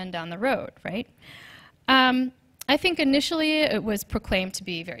punting the can down the road, right? I think initially it was proclaimed to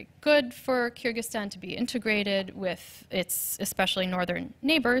be very good for Kyrgyzstan to be integrated with its especially northern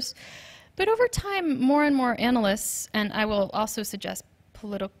neighbors. But over time, more and more analysts, and I will also suggest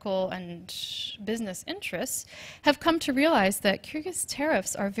political and business interests, have come to realize that Kyrgyz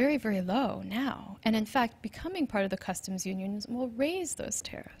tariffs are very, very low now. And in fact, becoming part of the customs union will raise those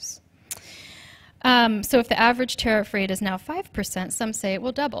tariffs. So if the average tariff rate is now 5%, some say it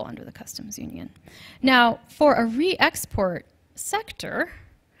will double under the customs union. Now, for a re-export sector,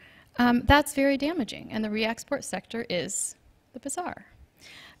 that's very damaging, and the re-export sector is the bazaar.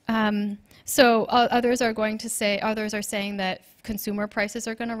 So others are saying that consumer prices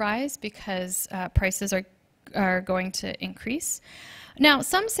are going to rise because prices are going to increase. Now,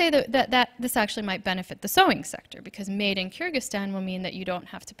 some say that this actually might benefit the sewing sector, because made in Kyrgyzstan will mean that you don't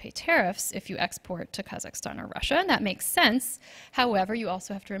have to pay tariffs if you export to Kazakhstan or Russia, and that makes sense. However, you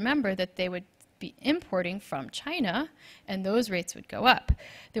also have to remember that they would be importing from China, and those rates would go up.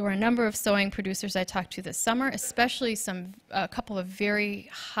 There were a number of sewing producers I talked to this summer, especially a couple of very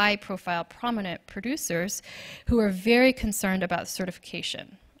high-profile, prominent producers who are very concerned about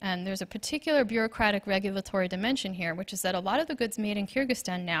certification. And there's a particular bureaucratic regulatory dimension here, which is that a lot of the goods made in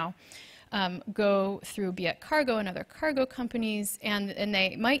Kyrgyzstan now go through be it cargo and other cargo companies, and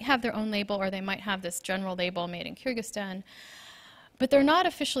they might have their own label, or they might have this general label made in Kyrgyzstan, but they're not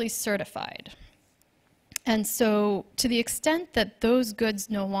officially certified. And so to the extent that those goods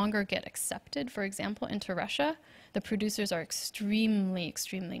no longer get accepted, for example, into Russia, the producers are extremely,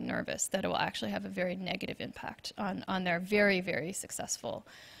 extremely nervous that it will actually have a very negative impact on their very, very successful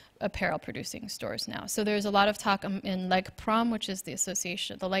apparel producing stores now. So there's a lot of talk in LegProm, which is the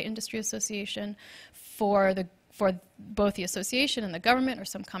association, the Light Industry Association, for both the association and the government, or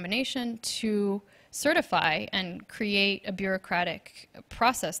some combination, to certify and create a bureaucratic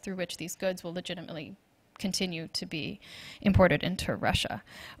process through which these goods will legitimately continue to be imported into Russia.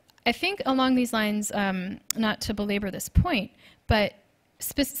 I think along these lines, not to belabor this point, but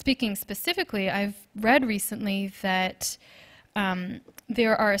speaking specifically, I've read recently that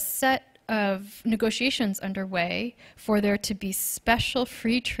there are a set of negotiations underway for there to be special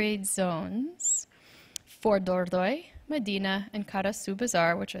free trade zones for Dordoy, Medina, and Karasu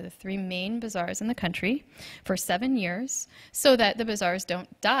Bazaar, which are the three main bazaars in the country, for 7 years, so that the bazaars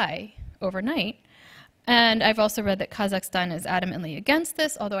don't die overnight. And I've also read that Kazakhstan is adamantly against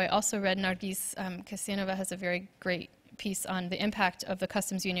this, although I also read Nargis Kasinova has a very great piece on the impact of the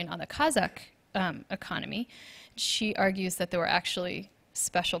customs union on the Kazakh economy. She argues that there were actually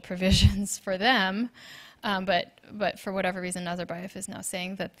special provisions for them, but for whatever reason, Nazarbayev is now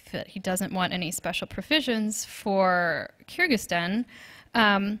saying that he doesn't want any special provisions for Kyrgyzstan.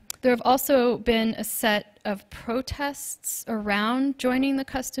 There have also been a set of protests around joining the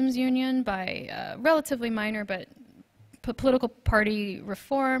customs union by relatively minor but political party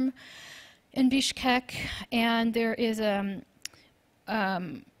reform in Bishkek, and there is the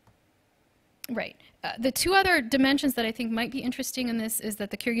two other dimensions that I think might be interesting in this is that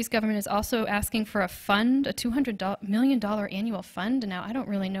the Kyrgyz government is also asking for a fund, a $200 million annual fund. Now, I don't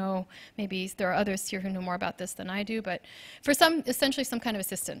really know, maybe there are others here who know more about this than I do, but for essentially some kind of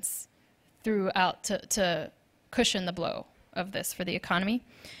assistance throughout to cushion the blow of this for the economy.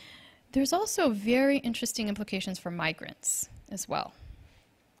 There's also very interesting implications for migrants as well,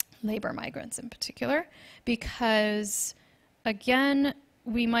 labor migrants in particular, because, again,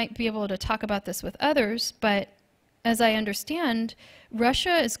 we might be able to talk about this with others, but as I understand,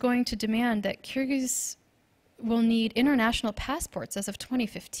 Russia is going to demand that Kyrgyz will need international passports as of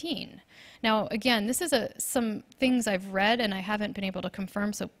 2015. Now, again, this is some things I've read and I haven't been able to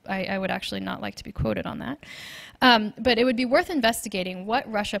confirm, so I would actually not like to be quoted on that. But it would be worth investigating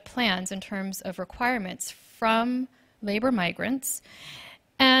what Russia plans in terms of requirements from labor migrants.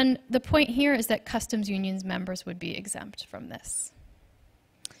 And the point here is that customs unions members would be exempt from this.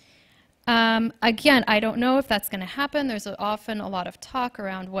 Again, I don't know if that's going to happen. There's often a lot of talk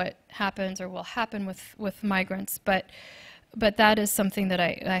around what happens or will happen with migrants, but that is something that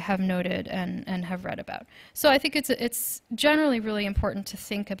I have noted and have read about. So I think it's generally really important to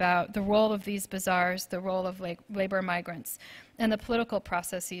think about the role of these bazaars, the role of labor migrants, and the political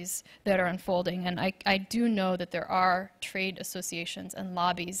processes that are unfolding. And I do know that there are trade associations and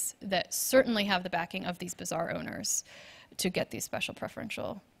lobbies that certainly have the backing of these bazaar owners to get these special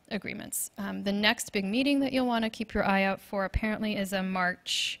preferential agreements. The next big meeting that you'll want to keep your eye out for apparently is a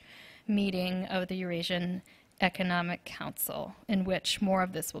March meeting of the Eurasian Economic Council, in which more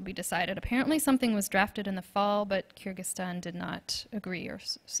of this will be decided. Apparently something was drafted in the fall, but Kyrgyzstan did not agree or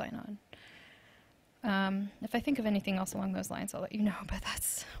sign on. If I think of anything else along those lines, I'll let you know, but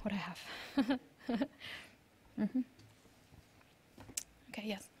that's what I have. Mm-hmm. Okay,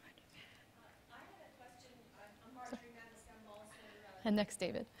 yes. And next,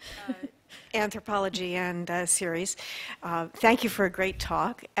 David. Anthropology and series. Thank you for a great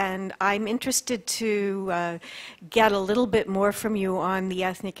talk, and I'm interested to get a little bit more from you on the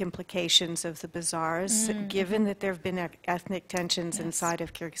ethnic implications of the bazaars, given that there have been ethnic tensions inside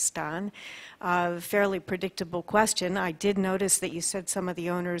of Kyrgyzstan. Fairly predictable question. I did notice that you said some of the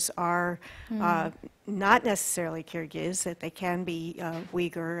owners are not necessarily Kyrgyz, that they can be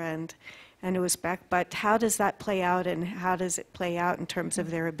Uyghur and Uzbek, but how does that play out, and how does it play out in terms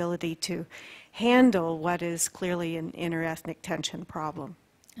of their ability to handle what is clearly an interethnic tension problem?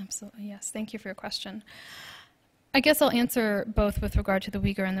 Absolutely, yes. Thank you for your question. I guess I'll answer both with regard to the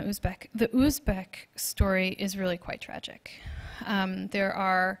Uyghur and the Uzbek. The Uzbek story is really quite tragic. There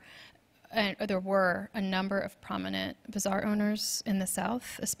were a number of prominent bazaar owners in the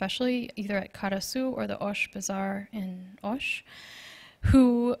south, especially either at Karasu or the Osh Bazaar in Osh,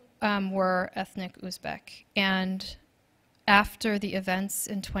 who were ethnic Uzbek. And after the events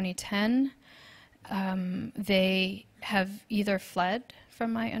in 2010, they have either fled,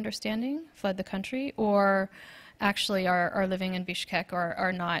 from my understanding, fled the country, or actually are living in Bishkek or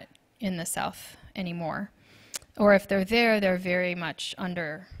are not in the south anymore. Or if they're there, they're very much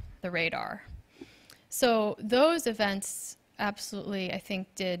under the radar. So those events absolutely, I think,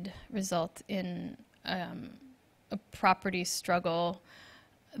 did result in a property struggle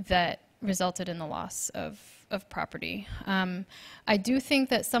that resulted in the loss of property. I do think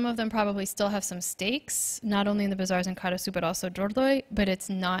that some of them probably still have some stakes, not only in the bazaars in Karasu, but also Dordoy, but it's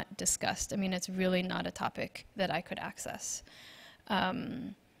not discussed. I mean, it's really not a topic that I could access.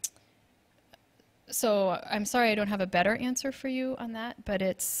 So I'm sorry I don't have a better answer for you on that, but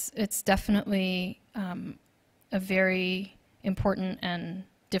it's definitely a very important and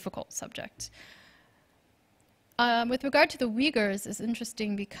difficult subject. With regard to the Uyghurs, it's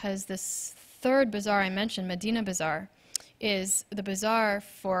interesting because this third bazaar I mentioned, Medina Bazaar, is the bazaar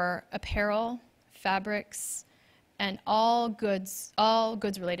for apparel, fabrics, and all goods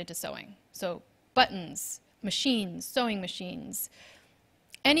related to sewing. So buttons, machines, sewing machines,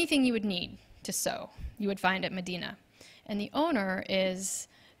 anything you would need to sew, you would find at Medina. And the owner is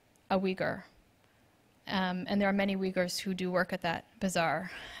a Uyghur. And there are many Uyghurs who do work at that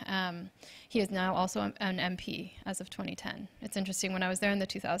bazaar. He is now also an MP as of 2010. It's interesting, when I was there in the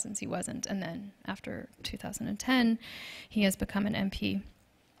 2000s, he wasn't. And then after 2010, he has become an MP.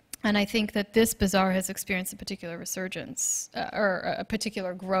 And I think that this bazaar has experienced a particular resurgence, or a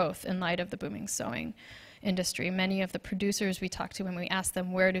particular growth in light of the booming sewing industry. Many of the producers we talked to, when we asked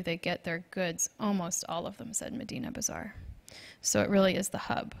them where do they get their goods, almost all of them said Medina Bazaar. So it really is the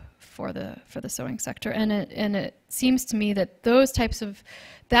hub for the sewing sector, and it seems to me that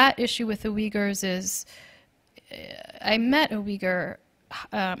that issue with the Uyghurs is. I met a Uyghur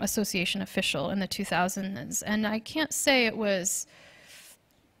association official in the 2000s, and I can't say it was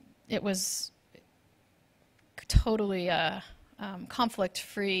totally a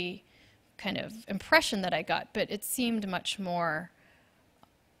conflict-free kind of impression that I got, but it seemed much more.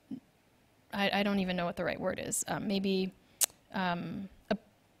 I don't even know what the right word is. Maybe.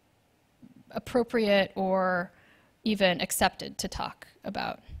 Appropriate or even accepted to talk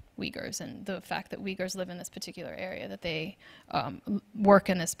about Uyghurs and the fact that Uyghurs live in this particular area, that they work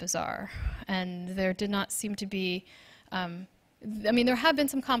in this bazaar. And there did not seem to be, I mean, there have been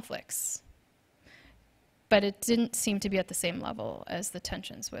some conflicts, but it didn't seem to be at the same level as the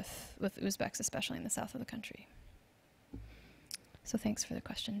tensions with Uzbeks, especially in the south of the country. So thanks for the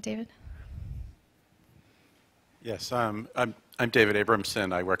question. David? Yes, I'm David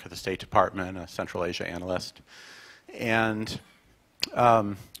Abramson. I work at the State Department, a Central Asia analyst. And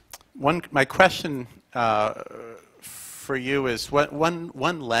my question for you is one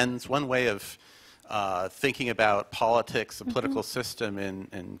lens, one way of thinking about politics, the political system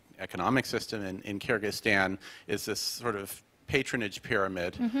and economic system in Kyrgyzstan is this sort of patronage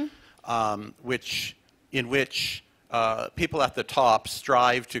pyramid, in which people at the top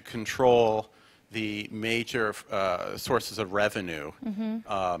strive to control the major sources of revenue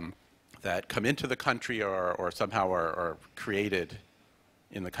that come into the country or somehow are created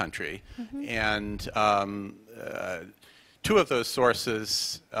in the country. And two of those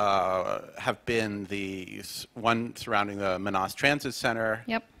sources have been the one surrounding the Manas Transit Center,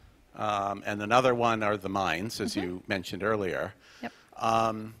 and another one are the mines, as you mentioned earlier.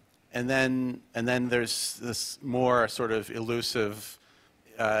 And then there's this more sort of elusive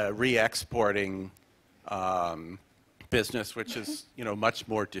re-exporting business, which is much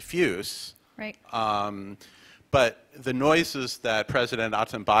more diffuse. Right. But the noises that President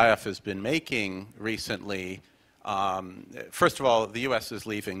Atambayev has been making recently, first of all, the U.S. is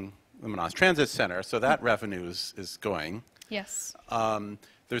leaving the Manas Transit Center, so that revenue is going. Yes.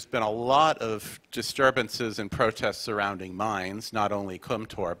 There's been a lot of disturbances and protests surrounding mines, not only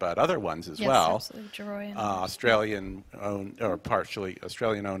Kumtor, but other ones as well. Yes, absolutely. Jeroy and Australian-owned, or partially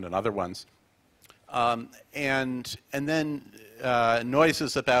Australian-owned, and other ones. And then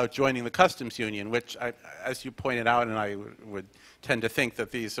noises about joining the customs union, which, as you pointed out, and I would tend to think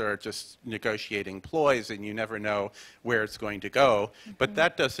that these are just negotiating ploys, and you never know where it's going to go. But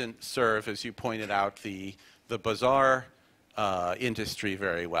that doesn't serve, as you pointed out, the bazaar industry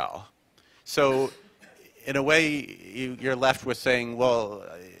very well. So in a way, you're left with saying, well,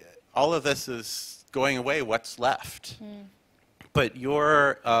 all of this is going away, what's left? But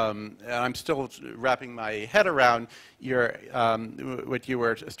I'm still wrapping my head around what you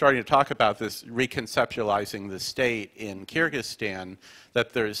were starting to talk about, this re-conceptualizing the state in Kyrgyzstan,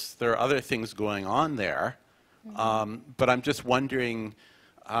 that there are other things going on there. But I'm just wondering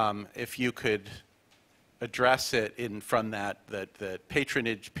if you could address it from that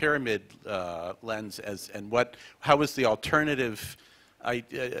patronage pyramid lens, and how was the alternative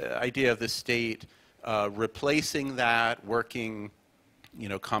idea of the state replacing that, working,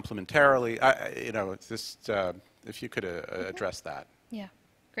 complementarily? Just if you could address that. Yeah,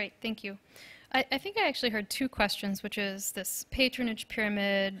 great, thank you. I think I actually heard two questions, which is this patronage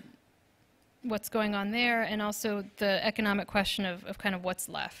pyramid, what's going on there, and also the economic question of kind of what's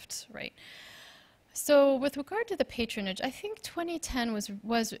left, right? So with regard to the patronage, I think 2010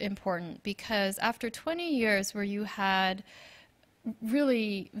 was important, because after 20 years where you had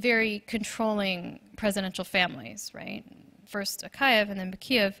really very controlling presidential families, right? First Akayev and then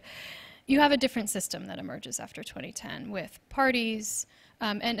Bakiyev, you have a different system that emerges after 2010 with parties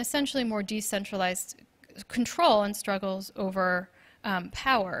and essentially more decentralized control and struggles over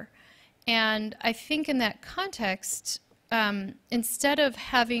power. And I think in that context, instead of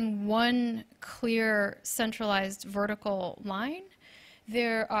having one clear centralized vertical line,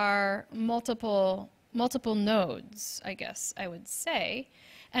 there are multiple nodes, I guess I would say.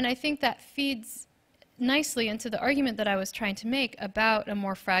 And I think that feeds nicely into the argument that I was trying to make about a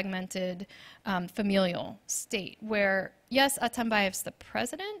more fragmented familial state, where, yes, Atambayev's the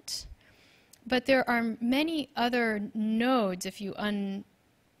president, but there are many other nodes if you kind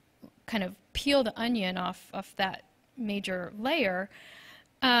of peel the onion off that major layer.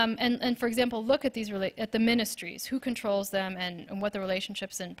 And for example, look at at the ministries, who controls them, and what the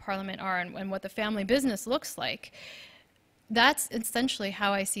relationships in parliament are, and what the family business looks like. That's essentially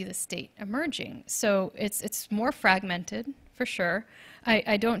how I see the state emerging. So it's more fragmented, for sure.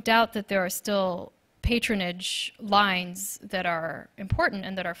 I don't doubt that there are still patronage lines that are important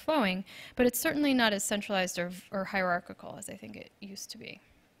and that are flowing, but it's certainly not as centralized or hierarchical as I think it used to be.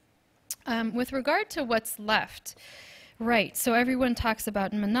 With regard to what's left, right, so everyone talks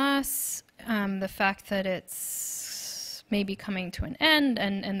about Manas, the fact that it's maybe coming to an end,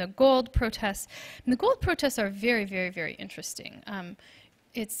 and the gold protests. And the gold protests are very, very, very interesting.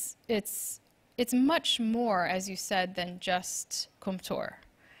 It's much more, as you said, than just Kumtor,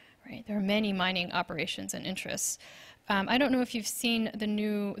 right? There are many mining operations and interests. I don't know if you've seen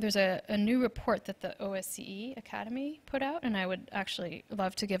there's a new report that the OSCE Academy put out, and I would actually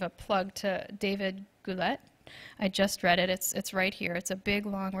love to give a plug to David Goulet. I just read it. It's right here. It's a big,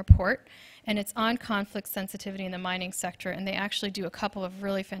 long report, and it's on conflict sensitivity in the mining sector, and they actually do a couple of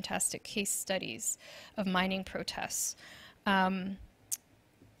really fantastic case studies of mining protests.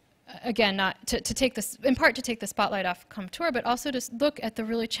 Again, not to take this, in part to take the spotlight off Kumtor, but also to look at the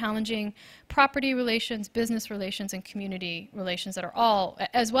really challenging property relations, business relations, and community relations that are all,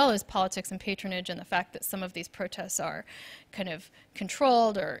 as well as politics and patronage, and the fact that some of these protests are kind of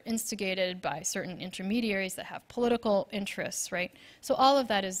controlled or instigated by certain intermediaries that have political interests, right? So all of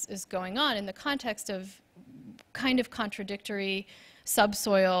that is going on in the context of kind of contradictory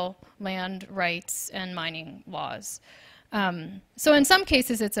subsoil land rights and mining laws. So in some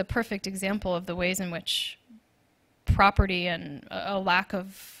cases, it's a perfect example of the ways in which property and a lack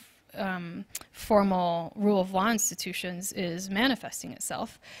of formal rule of law institutions is manifesting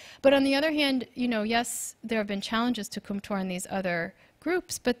itself. But on the other hand, yes, there have been challenges to Kumtor and these other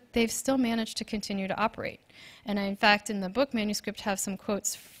groups, but they've still managed to continue to operate. And I, in fact, in the book manuscript, have some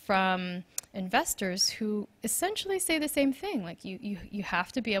quotes from investors who essentially say the same thing. Like, you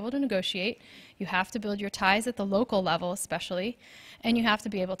have to be able to negotiate, you have to build your ties at the local level especially, and you have to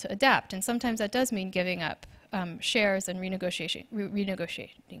be able to adapt. And sometimes that does mean giving up shares and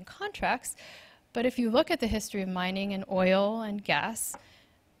renegotiating contracts. But if you look at the history of mining and oil and gas,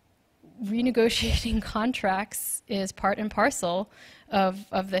 renegotiating contracts is part and parcel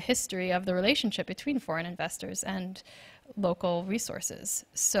of the history of the relationship between foreign investors and local resources.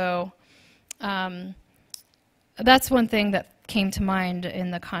 So that's one thing that came to mind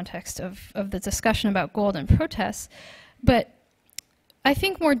in the context of the discussion about gold and protests. But I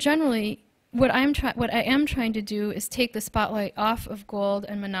think more generally, what I am trying to do is take the spotlight off of gold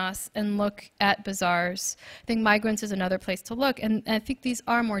and Manas and look at bazaars. I think migrants is another place to look, and I think these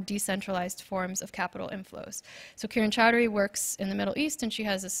are more decentralized forms of capital inflows. So Kiran Chowdhury works in the Middle East, and she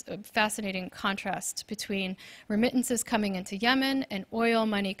has this fascinating contrast between remittances coming into Yemen and oil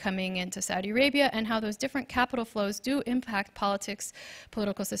money coming into Saudi Arabia, and how those different capital flows do impact politics,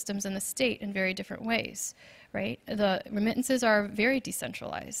 political systems, and the state in very different ways, right? The remittances are very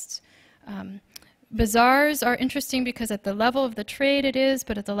decentralized. Bazaars are interesting because at the level of the trade it is,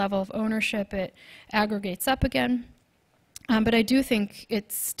 but at the level of ownership it aggregates up again. But I do think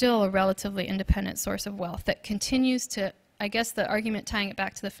it's still a relatively independent source of wealth that continues to, I guess the argument tying it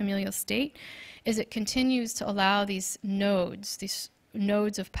back to the familial state, is it continues to allow these nodes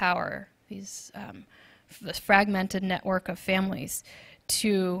of power, this fragmented network of families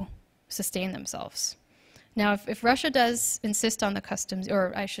to sustain themselves. Now, if Russia does insist on the customs,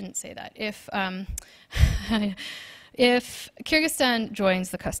 or I shouldn't say that, if Kyrgyzstan joins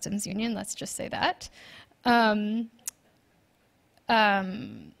the customs union, let's just say that, and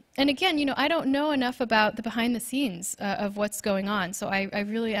again, you know, I don't know enough about the behind the scenes of what's going on, so I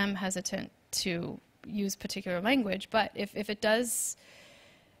really am hesitant to use particular language, but if it is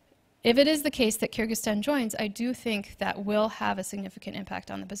the case that Kyrgyzstan joins, I do think that will have a significant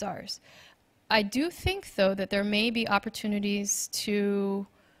impact on the bazaars. I do think, though, that there may be opportunities to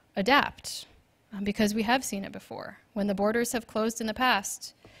adapt, because we have seen it before. When the borders have closed in the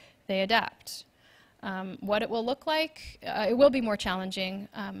past, they adapt. What it will look like, it will be more challenging,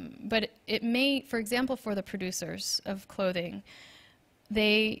 but it may, for example, for the producers of clothing,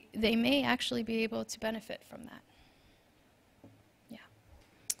 they may actually be able to benefit from that. Yeah.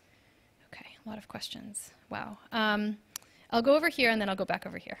 Okay, a lot of questions. Wow. I'll go over here, and then I'll go back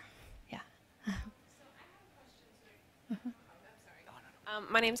over here.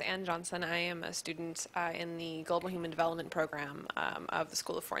 My name's Ann Johnson. I am a student in the Global Human Development Program of the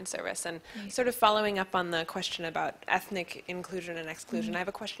School of Foreign Service. And sort of following up on the question about ethnic inclusion and exclusion, I have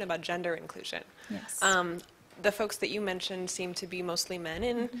a question about gender inclusion. Yes. The folks that you mentioned seem to be mostly men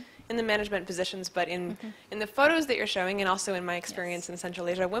in the management positions, but in the photos that you're showing, and also in my experience in Central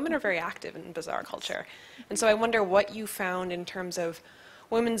Asia, women are very active in bazaar culture. And so I wonder what you found in terms of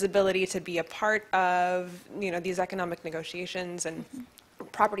women's ability to be a part of, you know, these economic negotiations and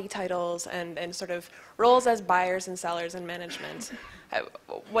property titles and sort of roles as buyers and sellers in management.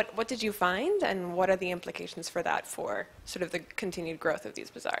 What did you find, and what are the implications for that for sort of the continued growth of these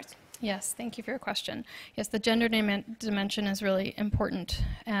bazaars? Yes, thank you for your question. Yes, the gender dimension is really important,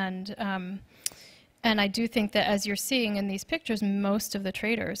 and I do think that, as you're seeing in these pictures, most of the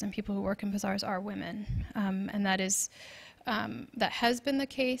traders and people who work in bazaars are women, and that has been the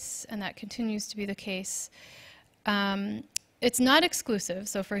case, and that continues to be the case. It's not exclusive.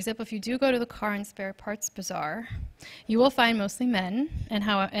 So, for example, if you do go to the car and spare parts bazaar, you will find mostly men.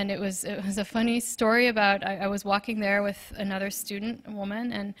 And it was a funny story about, I was walking there with another student, a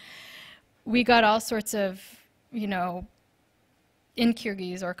woman, and we got all sorts of, you know, in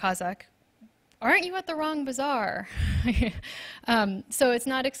Kyrgyz or Kazakh, aren't you at the wrong bazaar? So it's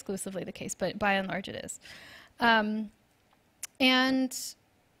not exclusively the case, but by and large it is.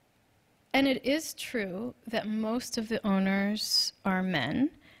 And it is true that most of the owners are men.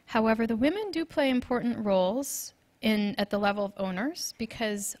 However, the women do play important roles at the level of owners,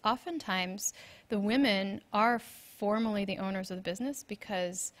 because oftentimes the women are formally the owners of the business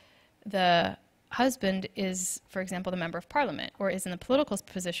because the husband is, for example, the member of parliament, or is in a political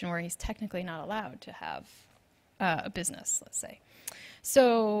position where he's technically not allowed to have a business, let's say.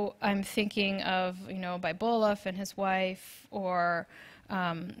 So I'm thinking of, you know, Baibolov and his wife, or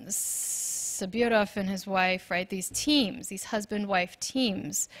Sabirov and his wife, right? These teams, these husband-wife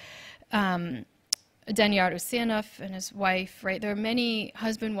teams. Danyar Usenov and his wife, right? There are many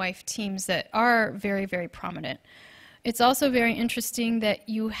husband-wife teams that are very, very prominent. It's also very interesting that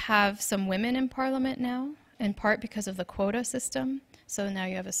you have some women in parliament now, in part because of the quota system. So now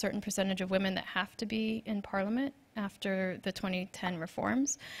you have a certain percentage of women that have to be in parliament after the 2010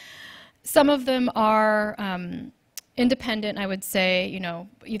 reforms. Some of them are independent, I would say, you know,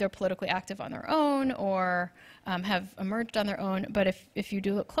 either politically active on their own or have emerged on their own. But if you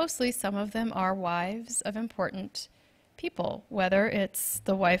do look closely, some of them are wives of important people, whether it's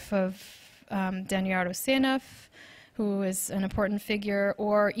the wife of Danyar Usenov, who is an important figure,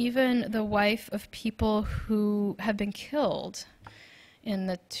 or even the wife of people who have been killed in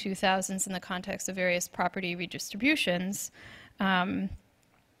the 2000s in the context of various property redistributions.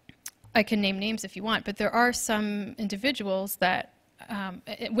 I can name names if you want, but there are some individuals that,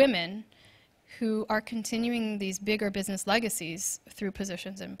 women, who are continuing these bigger business legacies through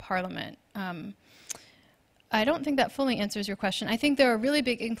positions in parliament. I don't think that fully answers your question. I think there are really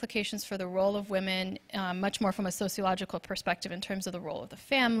big implications for the role of women, much more from a sociological perspective in terms of the role of the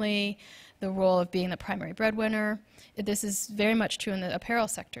family, the role of being the primary breadwinner. This is very much true in the apparel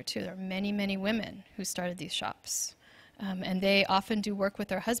sector too. There are many, many women who started these shops. And they often do work with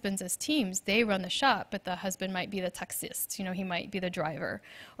their husbands as teams. They run the shop, but the husband might be the taxist. You know, he might be the driver,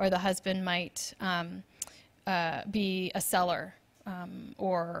 or the husband might be a seller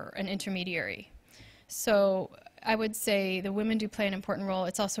or an intermediary. So I would say the women do play an important role.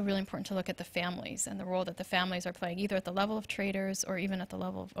 It's also really important to look at the families and the role that the families are playing, either at the level of traders or even at the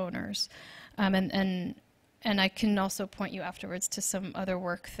level of owners. And I can also point you afterwards to some other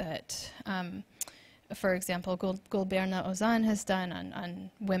work that, for example, Gulberna Ozan has done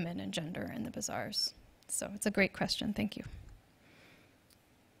on women and gender in the bazaars. So it's a great question. Thank you.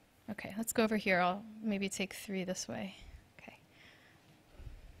 Okay, let's go over here. I'll maybe take 3 this way.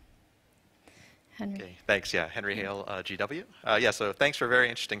 Henry. Okay, thanks. Yeah, Henry Hale, GW. Yeah, so thanks for a very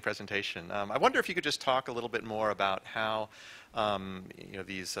interesting presentation. I wonder if you could just talk a little bit more about how you know,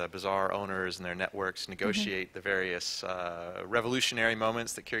 these bazaar owners and their networks negotiate the various revolutionary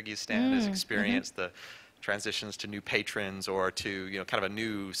moments that Kyrgyzstan has experienced, the transitions to new patrons or to, you know, kind of a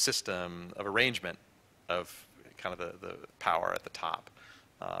new system of arrangement of kind of the power at the top.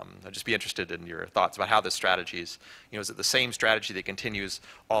 I'd just be interested in your thoughts about how this strategy is, you know, is it the same strategy that continues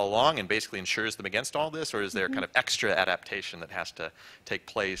all along and basically ensures them against all this, or is there kind of extra adaptation that has to take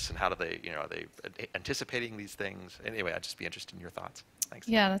place, and how do they, you know, are they anticipating these things? Anyway, I'd just be interested in your thoughts. Thanks.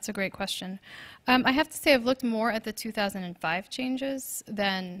 Yeah, that's a great question. I have to say I've looked more at the 2005 changes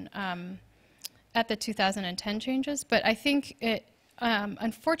than at the 2010 changes, but I think it,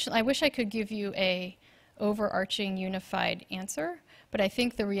 unfortunately, I wish I could give you a overarching unified answer. But I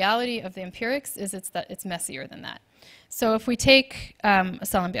think the reality of the empirics is that it's messier than that. So if we take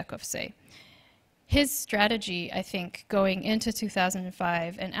Salambyakov, say, his strategy, I think, going into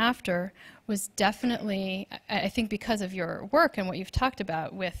 2005 and after was definitely, I think because of your work and what you've talked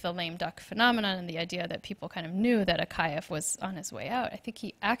about with the lame duck phenomenon and the idea that people kind of knew that Akayev was on his way out, I think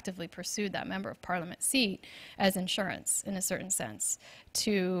he actively pursued that member of parliament seat as insurance, in a certain sense,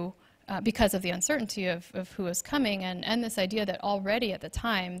 to because of the uncertainty of who was coming, and this idea that already at the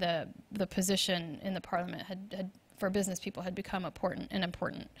time the position in the parliament had for business people had become an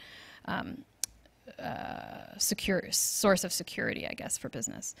important secure source of security, I guess, for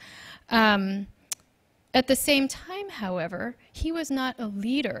business. At the same time, however, he was not a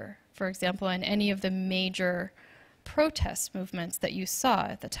leader, for example, in any of the major protest movements that you saw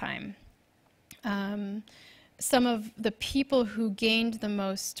at the time. Some of the people who gained the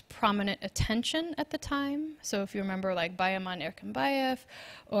most prominent attention at the time, so if you remember like Bayaman Erkenbayev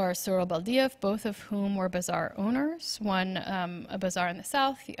or Sorol Baldiev, both of whom were bazaar owners, one a bazaar in the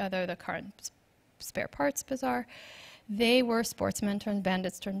south, the other the car and spare parts bazaar, they were sportsmen turned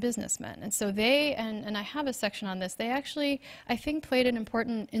bandits turned businessmen. And so they, and I have a section on this, they actually, I think, played an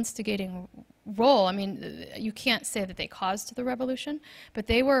important instigating role. I mean, you can't say that they caused the revolution, but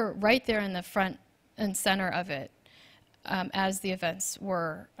they were right there in the front and center of it as the events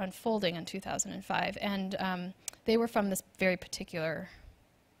were unfolding in 2005. And they were from this very particular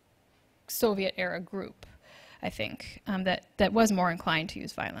Soviet-era group, I think, that was more inclined to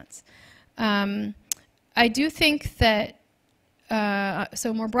use violence. I do think that,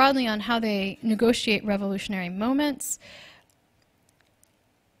 so more broadly on how they negotiate revolutionary moments,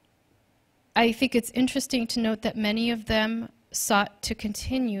 I think it's interesting to note that many of them sought to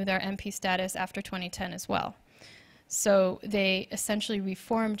continue their MP status after 2010 as well. So they essentially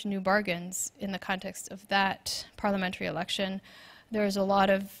reformed new bargains in the context of that parliamentary election. There's a lot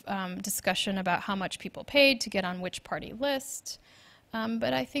of discussion about how much people paid to get on which party list.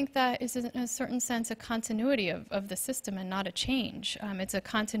 But I think that is, in a certain sense, a continuity of the system and not a change. It's a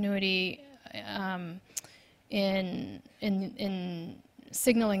continuity in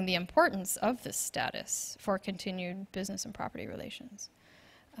signaling the importance of this status for continued business and property relations.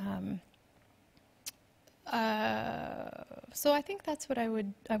 So I think that's what I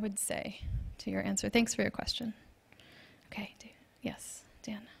would say to your answer. Thanks for your question. Okay, yes,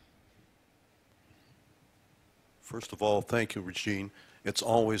 Dan. First of all, thank you, Regine. It's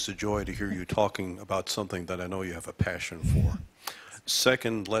always a joy to hear you talking about something that I know you have a passion for.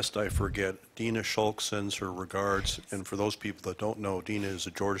 Second, lest I forget, Dina Schulk sends her regards, and for those people that don't know, Dina is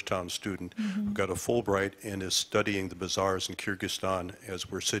a Georgetown student who got a Fulbright and is studying the bazaars in Kyrgyzstan as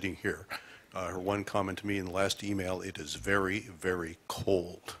we're sitting here. Her one comment to me in the last email, it is very, very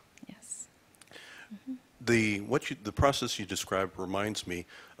cold. Yes. The process you described reminds me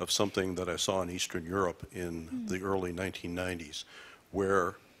of something that I saw in Eastern Europe in the early 1990s,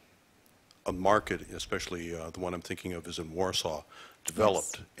 where a market, especially the one I'm thinking of is in Warsaw,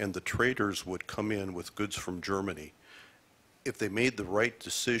 developed, and the traders would come in with goods from Germany. If they made the right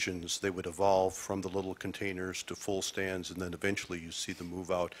decisions, they would evolve from the little containers to full stands, and then eventually you see them move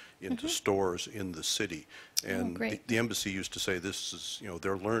out into stores in the city. And the embassy used to say this is,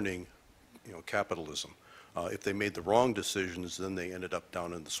 they're learning, capitalism. If they made the wrong decisions, then they ended up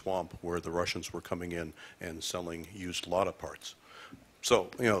down in the swamp where the Russians were coming in and selling used Lada parts.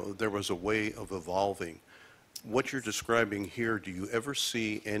 So, there was a way of evolving. What you're describing here, do you ever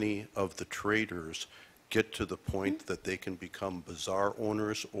see any of the traders get to the point that they can become bazaar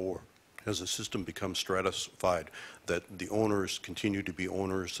owners, or has the system become stratified, that the owners continue to be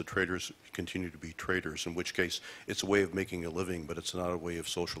owners, the traders continue to be traders, in which case it's a way of making a living, but it's not a way of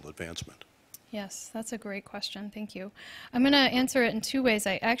social advancement? Yes, that's a great question. Thank you. I'm going to answer it in two ways.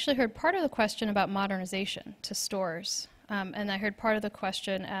 I actually heard part of the question about modernization to stores, and I heard part of the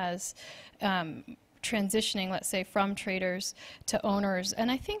question as transitioning, let's say, from traders to owners.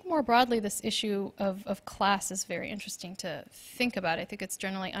 And I think more broadly this issue of class is very interesting to think about. I think it's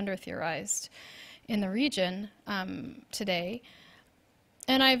generally under-theorized in the region today.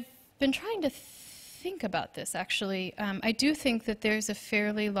 And I've been trying to think about this, actually. I do think that there's a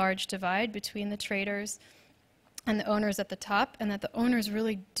fairly large divide between the traders and the owners at the top, and that the owners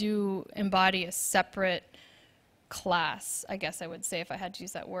really do embody a separate class, I guess I would say, if I had to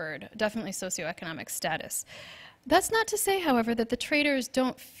use that word, definitely socioeconomic status. That's not to say, however, that the traders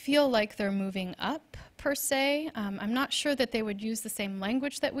don't feel like they're moving up, per se. I'm not sure that they would use the same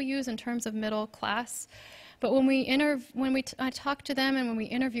language that we use in terms of middle class. But when I talked to them and when we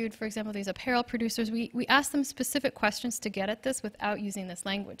interviewed, for example, these apparel producers, we asked them specific questions to get at this without using this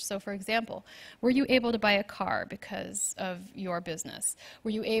language. So, for example, were you able to buy a car because of your business? Were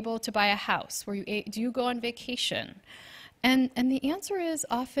you able to buy a house? Do you go on vacation? And the answer is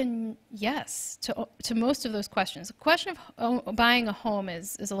often yes to most of those questions. The question of buying a home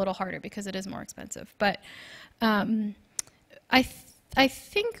is a little harder because it is more expensive. But I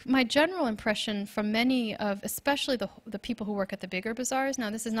think my general impression from many of, especially the people who work at the bigger bazaars, now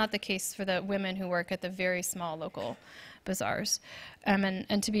this is not the case for the women who work at the very small local bazaars,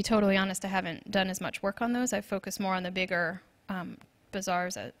 and to be totally honest, I haven't done as much work on those. I focus more on the bigger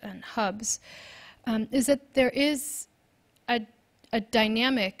bazaars and hubs, is that there is a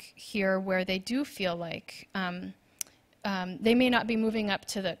dynamic here where they do feel like they may not be moving up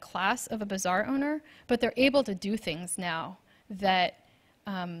to the class of a bazaar owner, but they're able to do things now that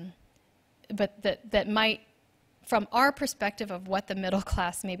that might, from our perspective of what the middle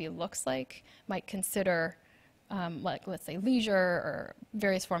class maybe looks like, might consider, like, let's say, leisure or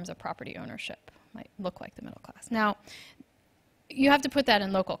various forms of property ownership might look like the middle class. Now, you have to put that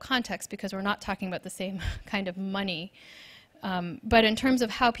in local context because we're not talking about the same kind of money. But in terms of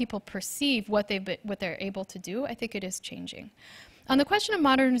how people perceive what they're able to do, I think it is changing. On the question of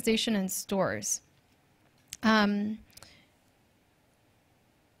modernization in stores,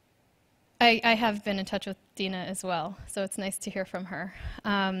 I have been in touch with Dina as well, so it's nice to hear from her.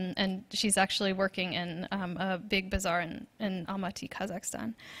 And she's actually working in a big bazaar in Almaty,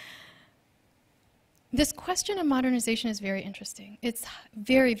 Kazakhstan. This question of modernization is very interesting. It's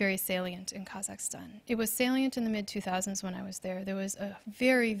very, very salient in Kazakhstan. It was salient in the mid-2000s when I was there. There was a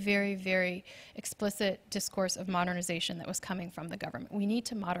very, very, very explicit discourse of modernization that was coming from the government. We need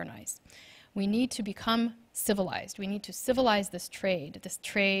to modernize. We need to become civilized. We need to civilize this trade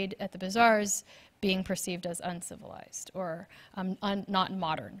at the bazaars being perceived as uncivilized or not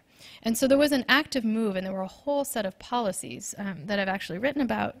modern. And so there was an active move, and there were a whole set of policies that I've actually written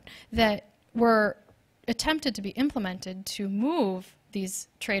about that were attempted to be implemented to move these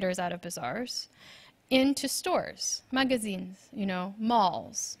traders out of bazaars into stores, magazines,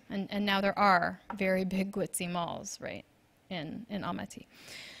 malls, and now there are very big glitzy malls, right, in Almaty.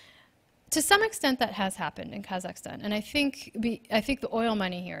 To some extent, that has happened in Kazakhstan, and I think the oil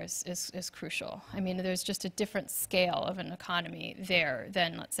money here is crucial. I mean, there's just a different scale of an economy there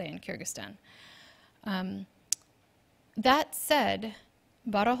than, let's say, in Kyrgyzstan. That said,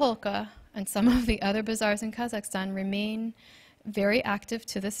 Baraholka and some of the other bazaars in Kazakhstan remain very active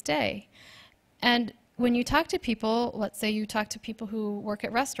to this day. And when you talk to people, let's say you talk to people who work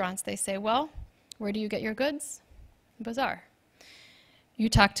at restaurants, they say, well, where do you get your goods? Bazaar. You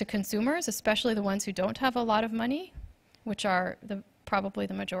talk to consumers, especially the ones who don't have a lot of money, which are probably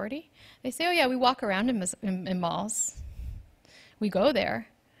the majority. They say, oh yeah, we walk around in malls. We go there,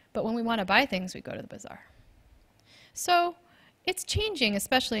 but when we want to buy things, we go to the bazaar. So It's changing,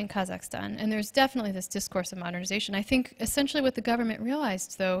 especially in Kazakhstan, and there's definitely this discourse of modernization. I think essentially what the government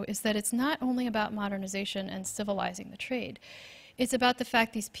realized, though, is that it's not only about modernization and civilizing the trade. It's about the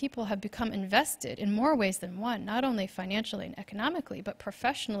fact these people have become invested in more ways than one, not only financially and economically, but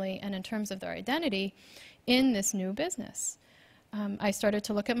professionally and in terms of their identity in this new business. I started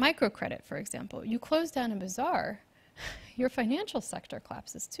to look at microcredit, for example. You close down a bazaar, your financial sector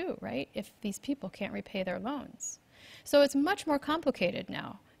collapses too, right, if these people can't repay their loans. So it's much more complicated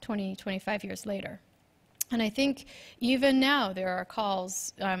now, 20, 25 years later. And I think even now there are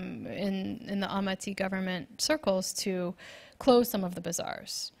calls in the Almaty government circles to close some of the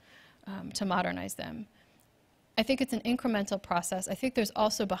bazaars, to modernize them. I think it's an incremental process. I think there's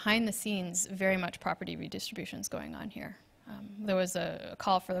also behind the scenes very much property redistributions going on here. There was a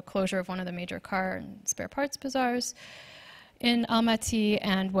call for the closure of one of the major car and spare parts bazaars in Almaty,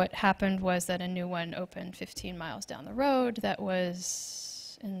 and what happened was that a new one opened 15 miles down the road that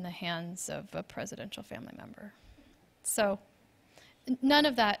was in the hands of a presidential family member. So none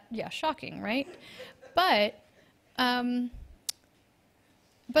of that, yeah, shocking, right? But the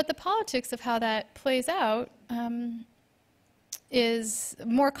politics of how that plays out is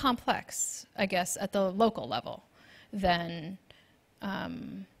more complex, I guess, at the local level than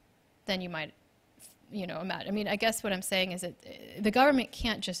you might imagine. I mean, I guess what I'm saying is that the government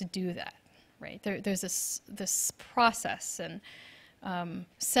can't just do that, right? There's this process and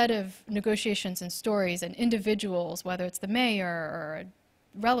set of negotiations and stories and individuals, whether it's the mayor or a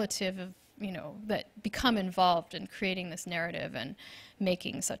relative of, that become involved in creating this narrative and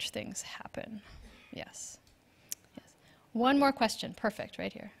making such things happen. Yes. Yes. One more question. Perfect,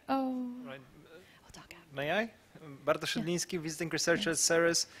 right here. Oh. Right. I'll talk out. May I? Bartosz Szydliński, visiting researcher at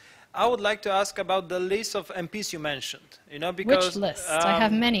Ceres. I would like to ask about the list of MPs you mentioned. Because which list? I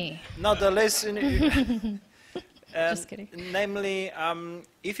have many. Not the list. Just kidding. Namely,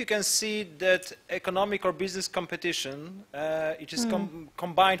 if you can see that economic or business competition, it is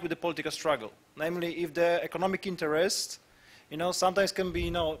combined with the political struggle. Namely, if the economic interest, sometimes can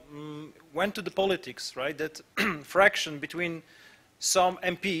be, went to the politics, right? That fraction between some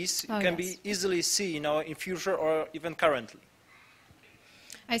MPs can be easily seen, in future or even currently.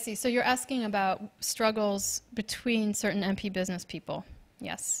 I see. So you're asking about struggles between certain MP business people.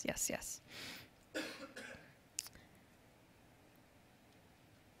 Yes, yes, yes.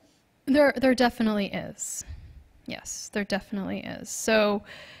 There definitely is. Yes, there definitely is. So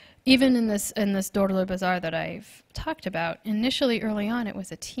even in this Dorlu Bazaar that I've talked about, initially early on it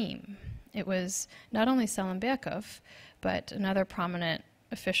was a team. It was not only Selimbekov, but another prominent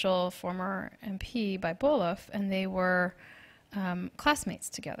official, former MP by Bolov, and they were classmates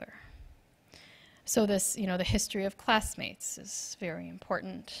together. So this, the history of classmates is very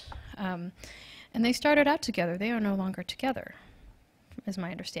important. And they started out together. They are no longer together, is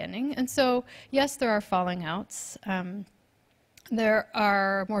my understanding. And so, yes, there are falling outs. There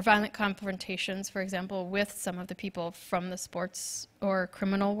are more violent confrontations, for example, with some of the people from the sports or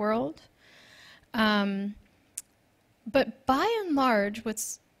criminal world. But by and large,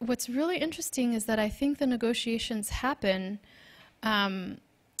 what's really interesting is that I think the negotiations happen, and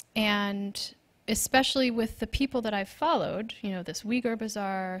especially with the people that I've followed, this Uyghur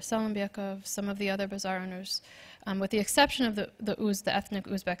Bazaar, Selimbekov, some of the other bazaar owners, with the exception of the ethnic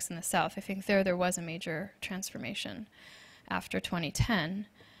Uzbeks in the south. I think there was a major transformation after 2010.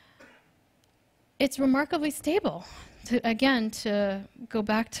 It's remarkably stable. Again, to go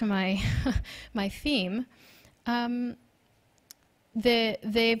back to my my theme,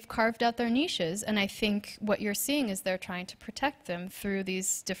 they've carved out their niches, and I think what you're seeing is they're trying to protect them through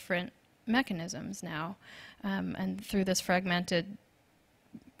these different mechanisms now, and through this fragmented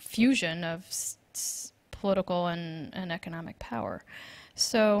fusion of political and economic power.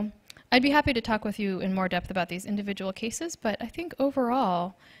 So I'd be happy to talk with you in more depth about these individual cases, but I think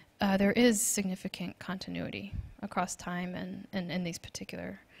overall there is significant continuity across time and in these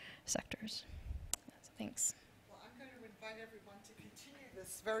particular sectors. Thanks. Well, I'm going to invite everyone to continue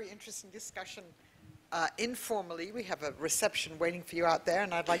this very interesting discussion informally. We have a reception waiting for you out there,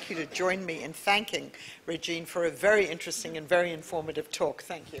 and I'd like you to join me in thanking Regine for a very interesting and very informative talk.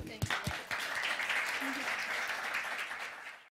 Thank you. Thank you.